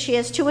experience because she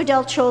has 2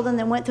 adult children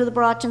that went through the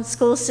Brockton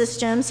school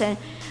systems, and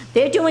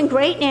they're doing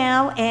great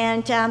now,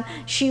 and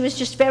she was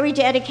just very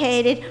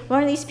dedicated.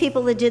 One of these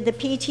people that did the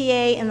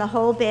PTA and the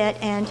whole bit,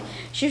 and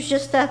she was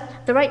just the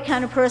right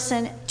kind of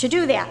person to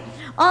do that.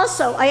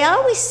 Also, I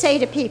always say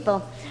to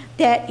people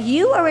that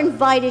you are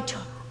invited to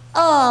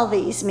all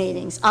these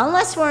meetings,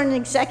 unless we're in an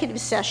executive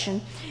session,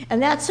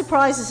 and that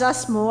surprises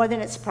us more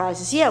than it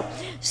surprises you.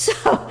 So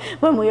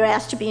when we were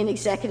asked to be in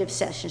executive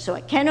session, so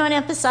I cannot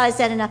emphasize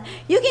that enough.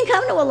 You can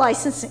come to a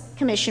licensing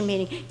commission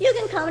meeting, you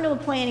can come to a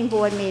planning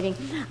board meeting,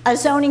 a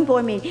zoning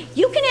board meeting.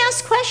 You can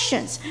ask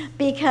questions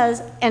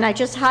because, and I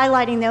just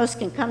highlighting those,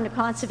 can come to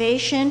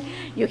conservation,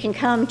 you can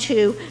come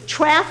to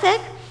traffic.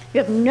 You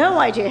have no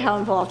idea how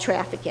involved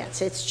traffic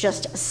gets. It's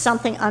just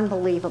something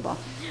unbelievable.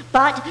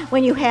 But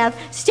when you have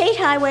state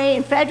highway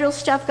and federal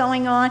stuff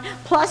going on,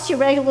 plus your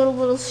regular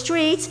little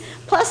streets,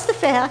 plus the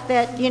fact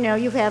that, you know,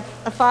 you have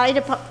a fire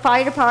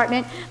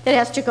department that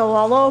has to go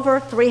all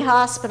over, 3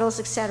 hospitals,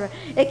 etc.,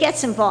 it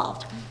gets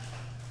involved.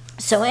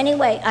 So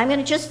anyway, I'm going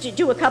to just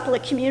do a couple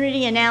of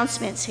community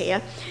announcements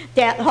here.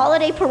 That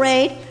holiday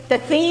parade, the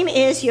theme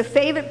is your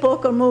favorite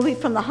book or movie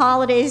from the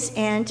holidays,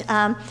 and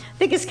I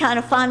think it's kind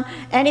of fun.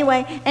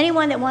 Anyway,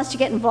 anyone that wants to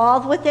get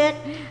involved with it,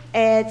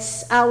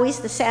 it's always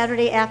the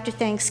Saturday after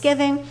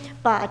Thanksgiving,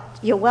 but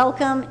you're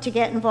welcome to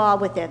get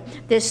involved with it.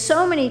 There's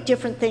so many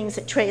different things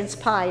that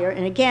transpire,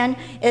 and again,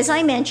 as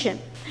I mentioned,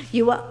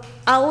 you are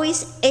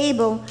always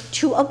able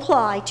to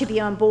apply to be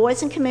on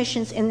boards and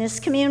commissions in this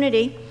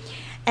community.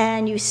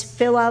 And you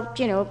fill out,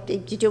 you know, you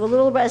do a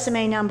little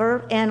resume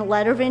number and a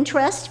letter of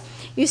interest.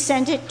 You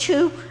send it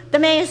to the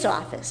mayor's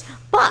office.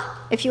 But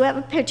if you have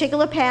a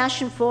particular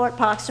passion for it,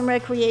 Parks and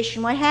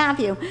Recreation, what have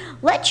you,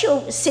 let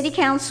your city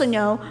council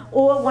know,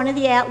 or one of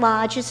the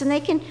at-larges, and they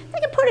can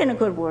put in a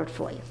good word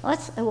for you.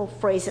 We'll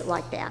phrase it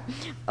like that.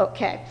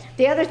 Okay.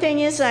 The other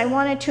thing is I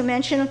wanted to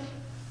mention,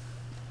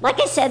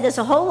 like I said, there's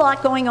a whole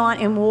lot going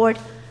on in Ward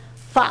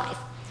 5.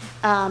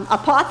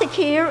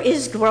 Apothecary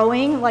is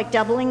growing, like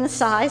doubling the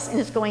size, and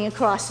it's going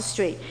across the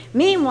street.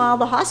 Meanwhile,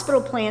 the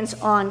hospital plans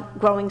on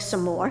growing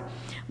some more,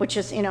 which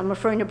is, you know, I'm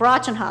referring to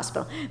Brockton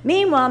Hospital.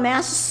 Meanwhile,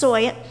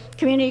 Massasoit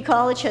Community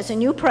College has a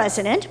new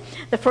president,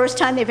 the first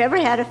time they've ever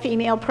had a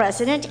female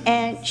president,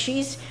 and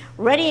she's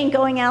ready and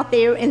going out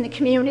there in the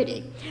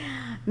community.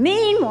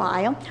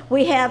 Meanwhile,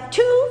 we have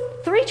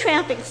 3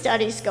 traffic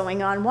studies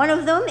going on. One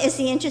of them is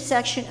the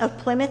intersection of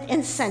Plymouth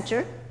and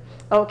Center.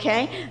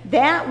 Okay,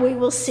 that we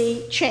will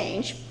see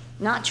change,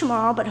 not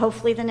tomorrow, but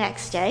hopefully the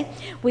next day.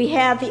 We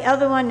have the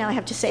other one, now I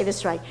have to say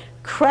this right,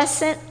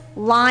 Crescent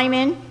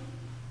Lyman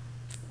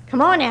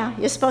Come on now,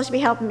 you're supposed to be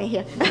helping me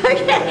here.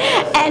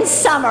 Okay. And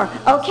Summer,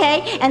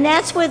 okay? And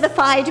that's where the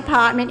fire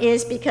department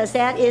is, because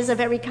that is a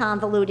very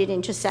convoluted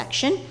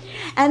intersection.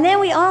 And then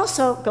we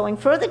also, going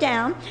further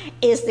down,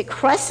 is the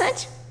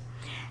Crescent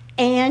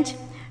and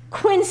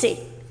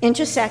Quincy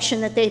intersection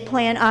that they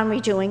plan on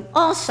redoing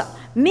also.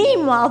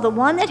 Meanwhile, the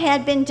one that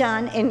had been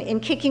done in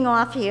kicking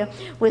off here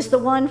was the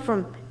one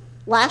from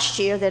last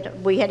year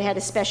that we had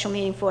a special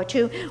meeting for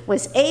too,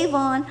 was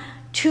Avon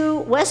to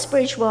West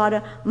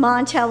Bridgewater,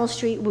 Montello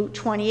Street, Route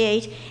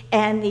 28,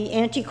 and the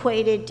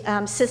antiquated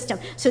system.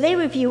 So they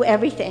review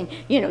everything.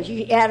 You know,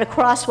 you add a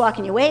crosswalk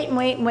and you wait and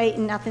wait and wait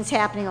and nothing's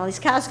happening, all these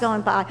cars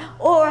going by.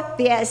 Or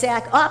the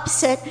exact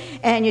opposite,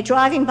 and you're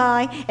driving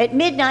by at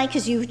midnight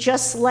because you've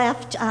just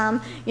left,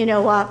 you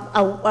know,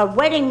 a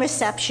wedding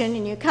reception,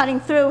 and you're cutting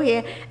through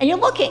here, and you're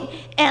looking,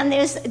 and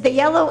there's the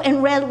yellow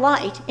and red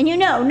light. And you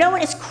know, no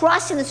one is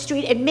crossing the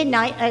street at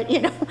midnight, you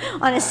know,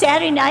 on a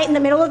Saturday night in the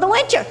middle of the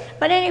winter.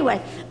 But anyway,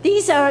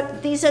 these are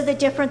the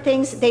different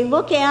things they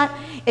look at.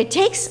 It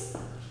takes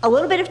a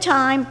little bit of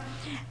time,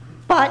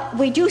 but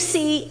we do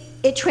see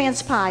it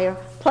transpire.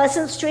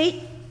 Pleasant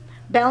Street,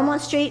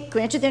 Belmont Street,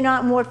 granted they're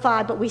not in Ward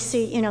 5, but we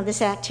see, you know, this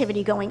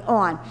activity going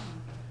on.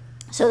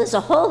 So there's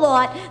a whole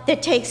lot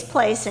that takes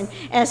place, and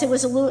as it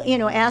was, you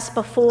know, asked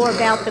before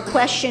about the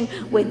question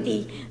with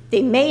the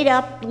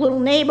made-up little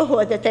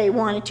neighborhood that they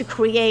wanted to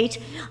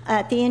create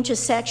at the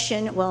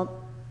intersection,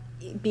 well,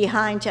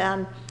 behind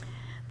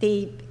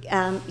the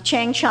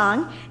Chang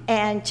Chong,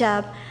 and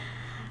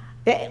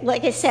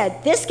like I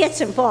said, this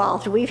gets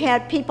involved. We've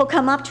had people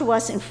come up to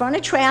us in front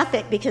of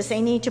traffic because they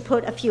need to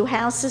put a few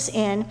houses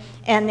in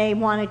and they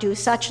want to do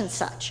such and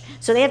such.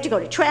 So they have to go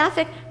to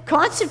traffic,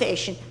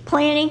 conservation,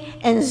 planning,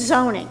 and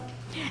zoning.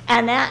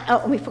 And that,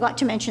 oh, we forgot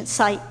to mention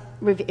site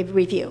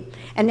review.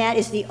 And that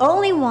is the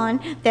only one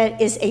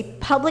that is a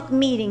public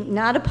meeting,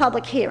 not a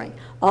public hearing.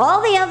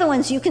 All the other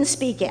ones you can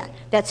speak at.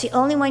 That's the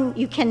only one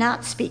you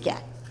cannot speak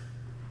at.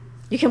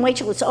 You can wait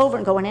till it's over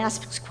and go and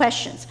ask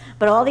questions.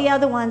 But all the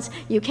other ones,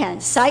 you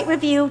can. Site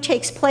review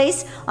takes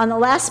place on the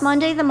last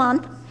Monday of the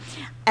month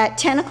at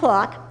 10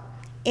 o'clock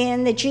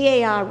in the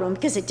GAR room,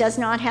 because it does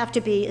not have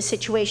to be a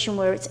situation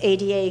where it's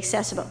ADA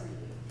accessible.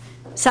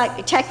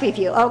 Site, tech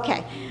review,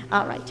 okay.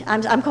 All right,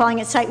 I'm calling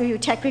it site review,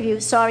 tech review,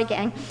 sorry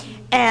gang.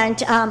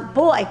 And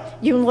boy,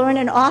 you learn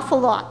an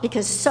awful lot,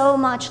 because so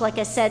much, like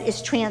I said,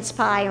 is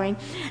transpiring.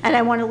 And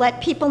I want to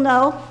let people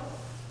know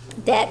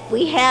that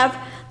we have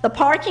the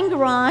parking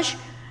garage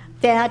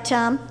that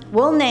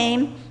we'll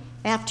name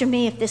after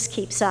me if this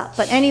keeps up.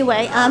 But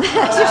anyway, but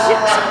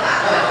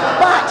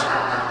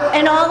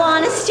in all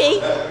honesty,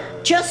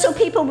 just so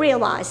people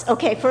realize,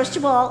 okay, first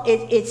of all,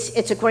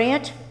 it's a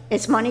grant,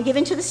 it's money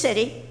given to the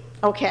city,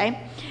 okay?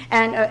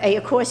 And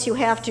of course we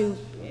had to,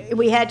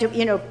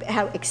 you know,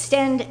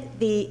 extend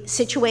the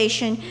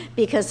situation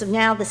because of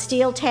now the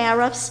steel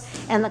tariffs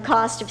and the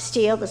cost of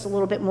steel. There's a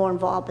little bit more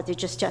involved, but they're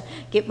just to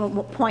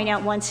point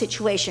out one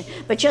situation.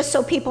 But just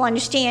so people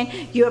understand,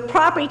 your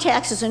property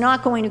taxes are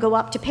not going to go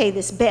up to pay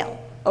this bill,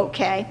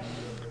 okay?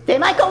 They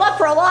might go up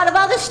for a lot of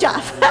other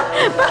stuff,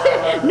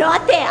 but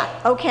not that,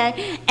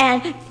 okay?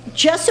 And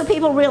just so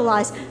people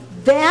realize,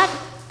 that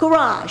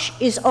garage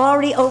is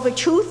already over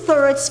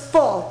 2/3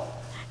 full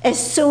as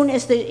soon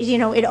as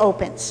it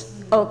opens.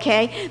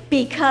 Okay,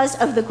 because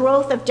of the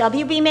growth of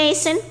W.B.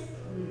 Mason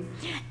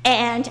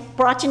and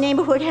Brockton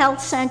Neighborhood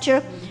Health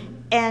Center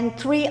and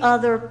 3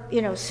 other,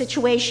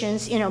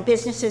 situations,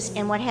 businesses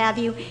and what have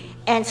you,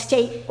 and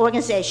state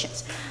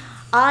organizations.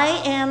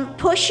 I am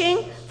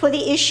pushing for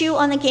the issue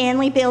on the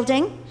Ganley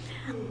building,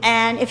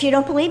 and if you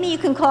don't believe me, you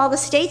can call the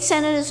state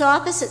senator's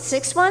office at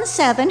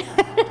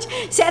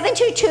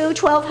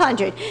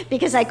 617-722-1200,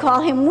 because I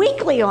call him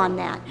weekly on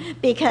that,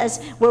 because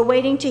we're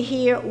waiting to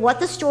hear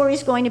what the story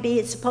is going to be.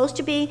 It's supposed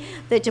to be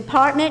the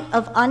Department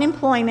of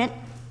Unemployment,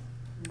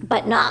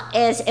 but not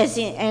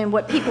and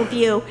what people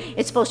view,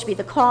 it's supposed to be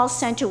the call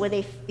center where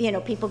they,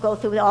 people go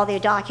through all their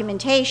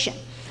documentation.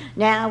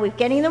 Now, we're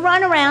getting the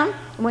runaround,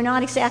 and we're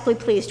not exactly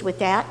pleased with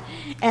that,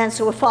 and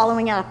so we're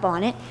following up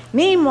on it.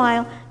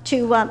 Meanwhile,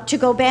 to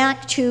go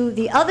back to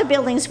the other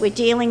buildings we're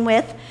dealing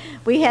with,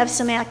 we have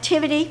some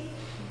activity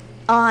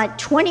on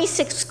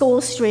 26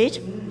 School Street.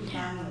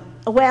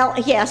 Well,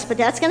 yes, but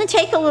that's going to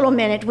take a little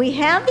minute. We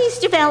have these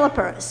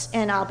developers,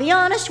 and I'll be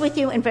honest with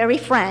you and very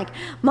frank,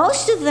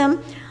 most of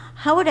them,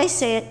 how would I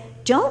say it,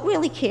 don't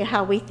really care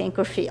how we think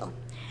or feel,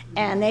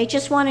 and they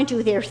just want to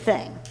do their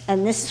thing.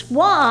 And this is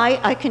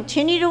why I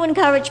continue to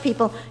encourage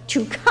people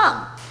to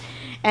come.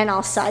 And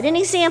I'll cite an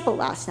example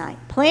last night.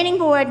 Planning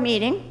board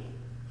meeting,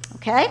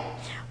 okay?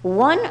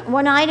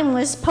 One item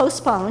was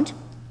postponed,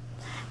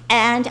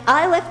 and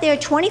I left there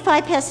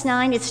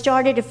 9:25. It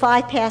started at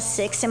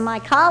 6:05, and my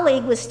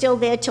colleague was still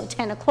there till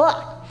 10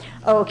 o'clock,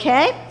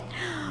 okay?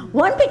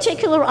 One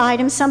particular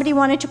item, somebody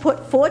wanted to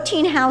put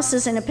 14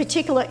 houses in a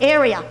particular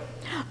area.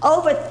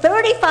 Over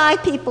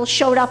 35 people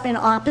showed up in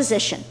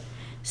opposition.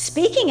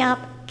 Speaking up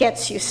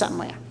gets you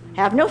somewhere.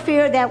 Have no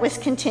fear, that was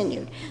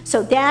continued.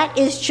 So that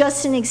is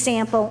just an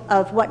example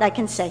of what I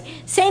can say.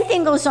 Same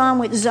thing goes on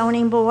with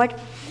zoning board.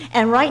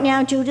 And right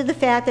now, due to the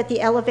fact that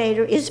the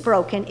elevator is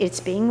broken, it's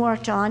being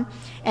worked on,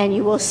 and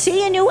you will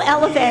see a new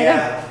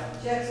elevator.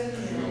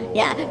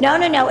 Yeah,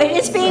 no, it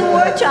is being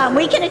worked on.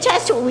 We can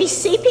attest to it. We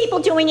see people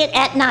doing it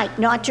at night,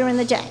 not during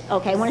the day.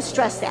 Okay, I want to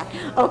stress that.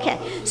 Okay,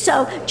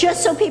 so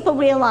just so people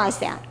realize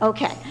that.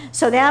 Okay,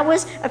 so that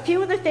was a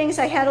few of the things.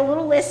 I had a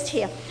little list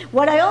here.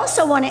 What I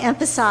also want to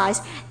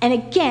emphasize, and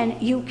again,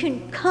 you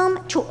can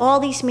come to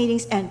all these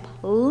meetings and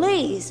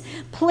please,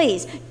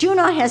 please do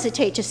not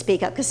hesitate to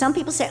speak up, because some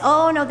people say,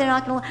 oh, no, they're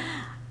not going to.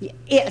 Yeah,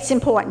 it's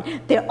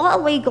important. They're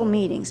all legal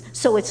meetings,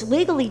 so it's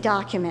legally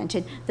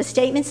documented, the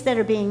statements that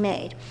are being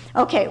made.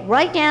 Okay,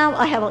 right now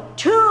I have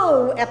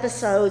 2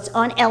 episodes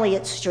on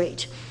Elliott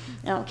Street.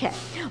 Okay,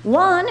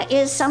 one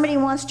is somebody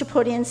wants to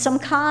put in some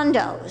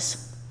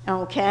condos,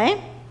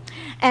 okay?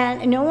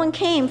 And no one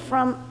came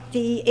from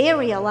the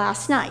area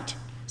last night.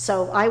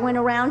 So I went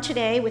around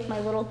today with my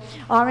little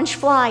orange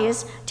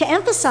flyers to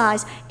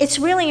emphasize it's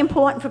really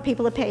important for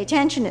people to pay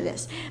attention to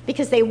this,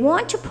 because they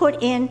want to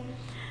put in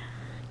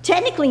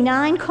technically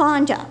 9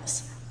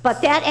 condos,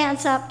 but that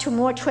adds up to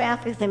more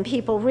traffic than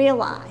people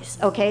realize,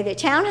 okay? They're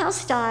townhouse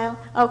style,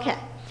 okay.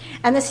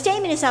 And the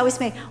statement is always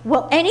made,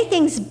 well,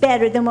 anything's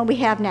better than what we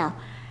have now.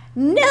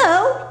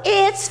 No,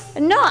 it's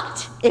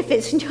not. If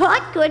it's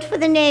not good for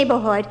the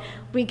neighborhood,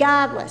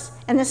 regardless,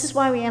 and this is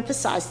why we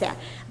emphasize that.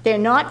 They're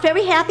not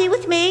very happy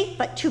with me,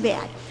 but too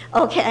bad.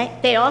 Okay,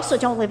 they also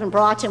don't live in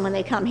Brockton when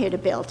they come here to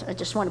build. I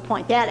just want to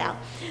point that out.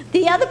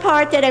 The other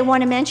part that I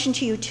want to mention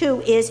to you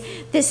too is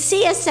the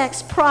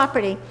CSX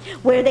property,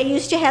 where they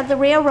used to have the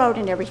railroad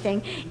and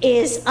everything,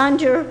 is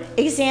under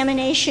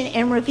examination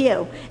and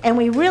review. And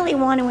we really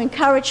want to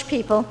encourage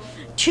people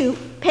to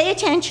pay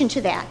attention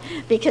to that,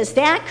 because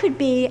that could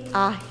be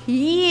a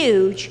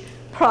huge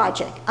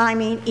project. I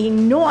mean,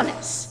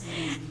 enormous.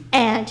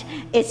 And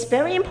it's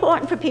very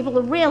important for people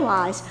to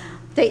realize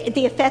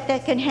the effect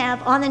that can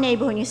have on the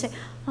neighborhood. And you say,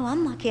 oh,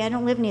 I'm lucky, I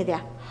don't live near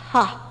there.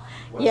 Ha,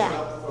 yeah.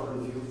 What's up for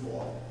review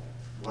for?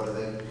 What are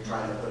they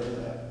trying to put in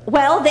there?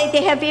 Well,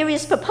 they have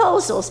various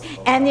proposals,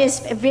 and there's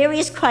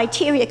various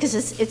criteria, because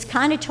it's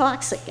kind of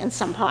toxic in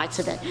some parts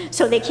of it.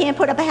 So they can't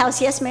put up a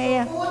house. Yes,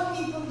 Mayor? Before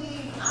people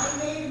leave, I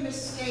made a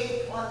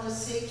mistake on the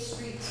Safe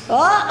Streets.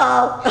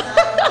 Uh-oh. And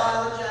I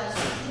apologize.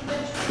 Did you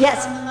mention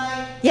Yes. on the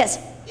mic? Yes.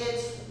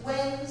 It's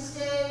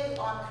Wednesday,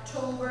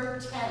 October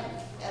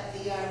 10th at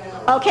the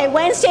Arno. Okay,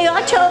 Wednesday,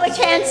 October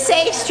 10th,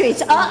 Safe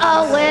Streets.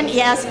 Uh-oh, Lynn,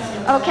 yes.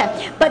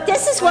 Okay, but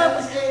this is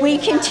what we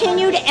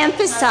continue to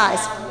emphasize.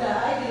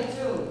 Yeah, I did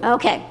too.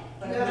 Okay.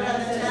 But when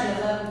I said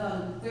the 11th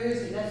on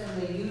Thursday, that's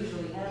when they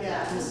usually have it.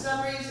 Yeah, for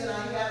some reason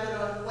I have it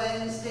on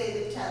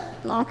Wednesday the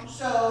 10th. Okay.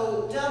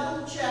 So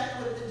double check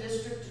with the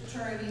district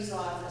attorney's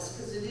office,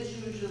 because it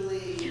is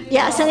usually.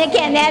 Yes, and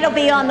again, that'll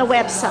be on the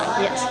website,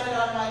 I yes. have it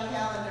on my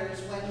calendar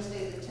as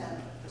Wednesday the 10th.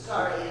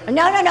 Sorry.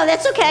 No,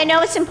 that's okay. I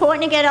know it's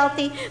important to get out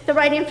the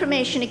right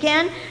information.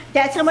 Again,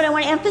 that's what I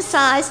want to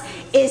emphasize,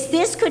 is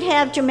this could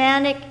have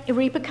dramatic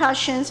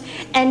repercussions,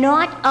 and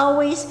not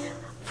always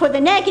for the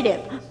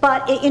negative,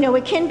 but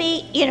it can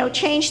be,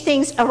 change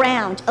things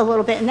around a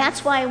little bit, and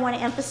that's why I want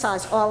to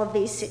emphasize all of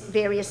these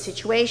various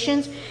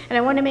situations, and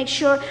I want to make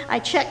sure I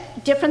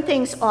check different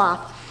things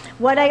off.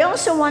 What I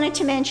also wanted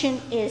to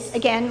mention is,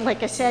 again,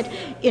 like I said,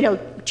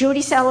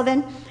 Judy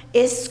Sullivan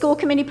is school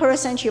committee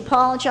person. She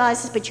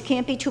apologizes, but you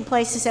can't be 2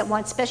 places at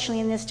once, especially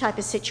in this type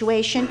of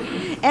situation.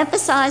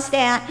 Emphasize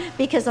that,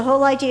 because the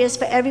whole idea is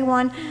for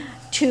everyone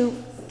to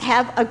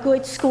have a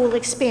good school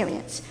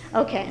experience.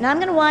 Okay, and I'm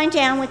going to wind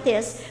down with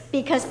this,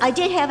 because I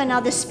did have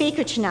another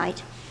speaker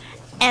tonight,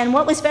 and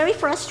what was very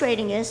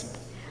frustrating is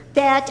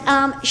that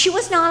she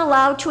was not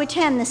allowed to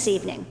attend this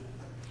evening.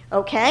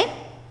 Okay?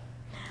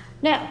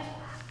 Now,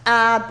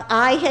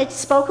 I had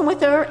spoken with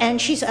her, and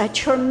she's a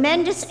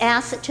tremendous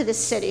asset to the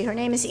city. Her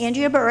name is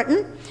Andrea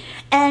Burton,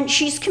 and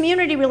she's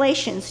community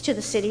relations to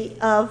the city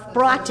of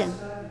Brockton.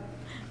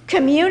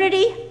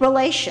 Community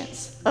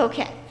relations,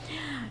 okay.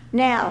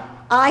 Now,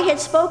 I had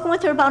spoken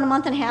with her about a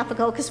month and a half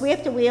ago, because we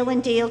have to wheel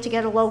and deal to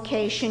get a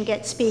location,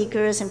 get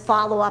speakers, and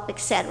follow up,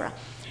 etc.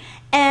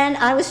 And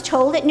I was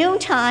told at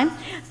noontime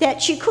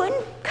that she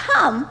couldn't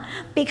come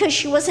because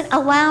she wasn't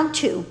allowed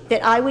to,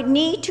 that I would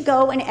need to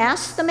go and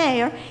ask the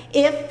mayor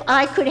if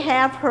I could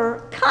have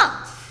her come.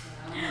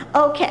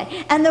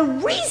 Okay, and the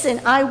reason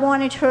I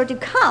wanted her to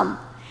come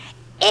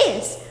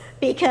is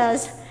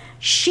because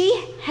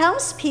she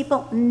helps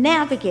people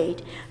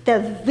navigate the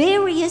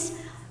various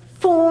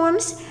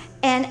forms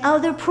and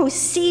other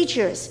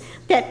procedures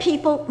that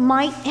people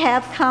might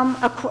have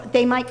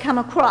come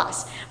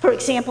across. For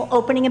example,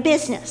 opening a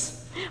business.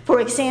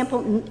 For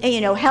example,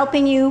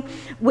 helping you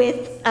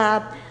with,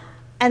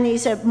 and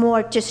these are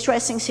more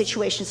distressing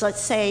situations.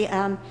 Let's say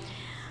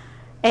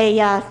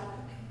a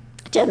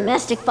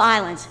domestic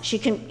violence. She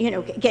can,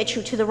 get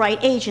you to the right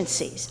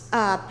agencies.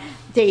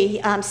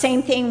 The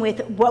same thing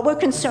with what we're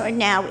concerned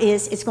now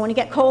is it's going to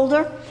get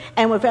colder,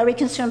 and we're very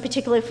concerned,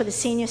 particularly for the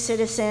senior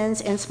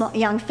citizens and small,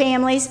 young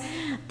families,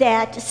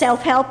 that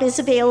self-help is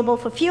available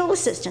for fuel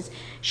assistance.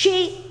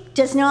 She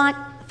does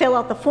not fill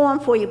out the form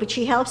for you, but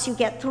she helps you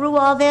get through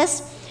all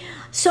this.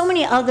 So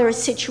many other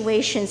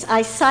situations.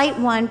 I cite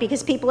one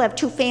because people have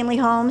two-family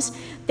homes.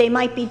 They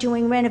might be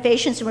doing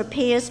renovations and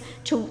repairs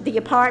to the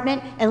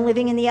apartment and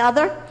living in the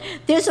other.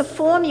 There's a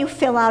form you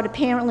fill out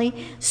apparently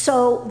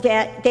so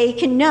that they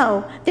can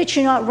know that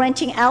you're not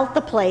renting out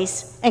the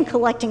place and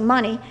collecting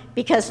money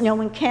because no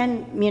one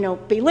can,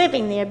 be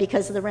living there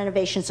because of the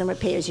renovations and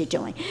repairs you're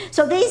doing.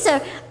 So these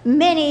are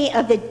many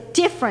of the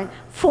different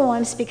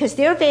forms because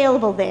they're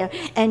available there.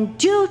 And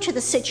due to the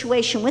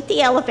situation with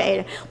the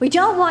elevator, we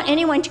don't want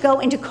anyone to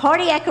go into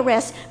cardiac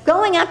arrest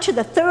going up to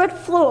the 3rd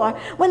floor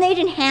when they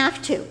didn't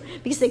have to,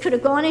 because they could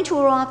have gone into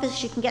her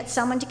office. You can get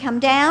someone to come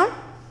down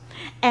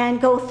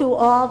and go through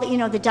all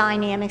the, the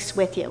dynamics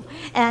with you.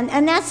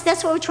 And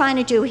that's what we're trying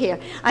to do here.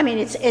 I mean,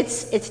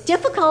 it's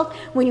difficult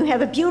when you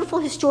have a beautiful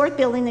historic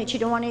building that you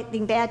don't want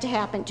anything bad to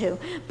happen to,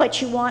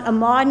 but you want a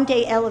modern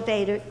day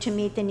elevator to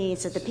meet the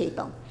needs of the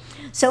people.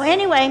 So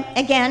anyway,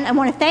 again, I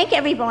want to thank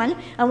everyone.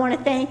 I want to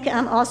thank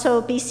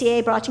also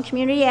BCA, Brockton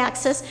Community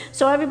Access,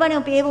 so everybody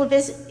will be able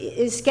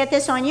to get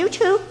this on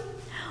YouTube,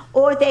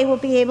 or they will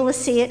be able to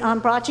see it on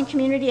Brockton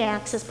Community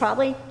Access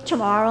probably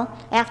tomorrow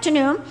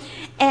afternoon.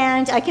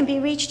 And I can be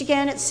reached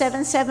again at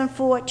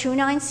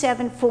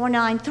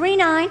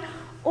 774-297-4939,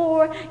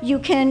 or you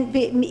can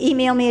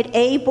email me at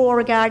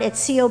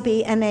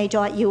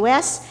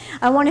abeauregard@cobma.us.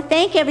 I want to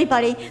thank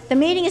everybody. The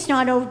meeting is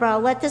not over, but I'll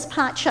let this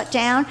part shut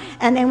down,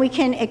 and then we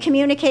can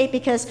communicate,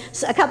 because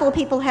a couple of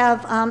people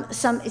have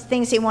some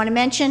things they want to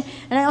mention.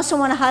 And I also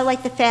want to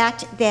highlight the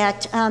fact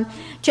that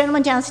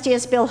gentleman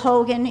downstairs, Bill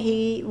Hogan,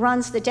 he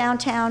runs the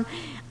Downtown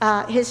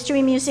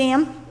History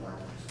Museum.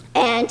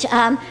 And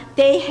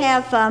they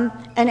have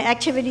an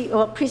activity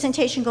or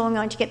presentation going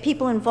on to get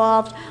people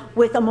involved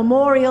with a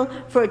memorial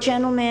for a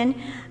gentleman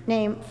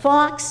named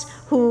Fox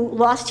who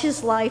lost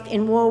his life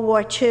in World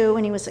War II,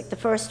 and he was like the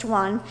first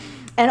one.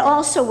 And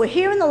also, we're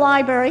here in the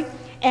library,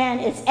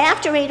 and it's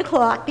after 8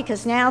 o'clock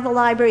because now the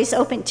library is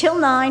open till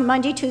 9,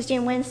 Monday, Tuesday,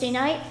 and Wednesday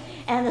night.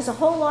 And there's a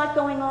whole lot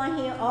going on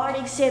here, art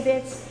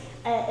exhibits,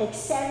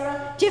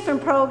 etc.,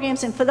 different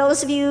programs. And for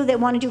those of you that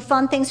want to do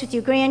fun things with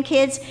your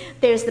grandkids,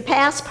 there's the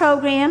PASS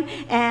program,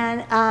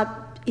 and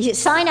you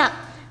sign up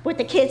with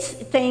the kids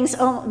things,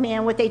 oh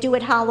man, what they do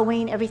at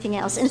Halloween, everything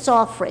else, and it's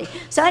all free.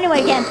 So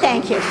anyway, again,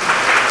 thank you.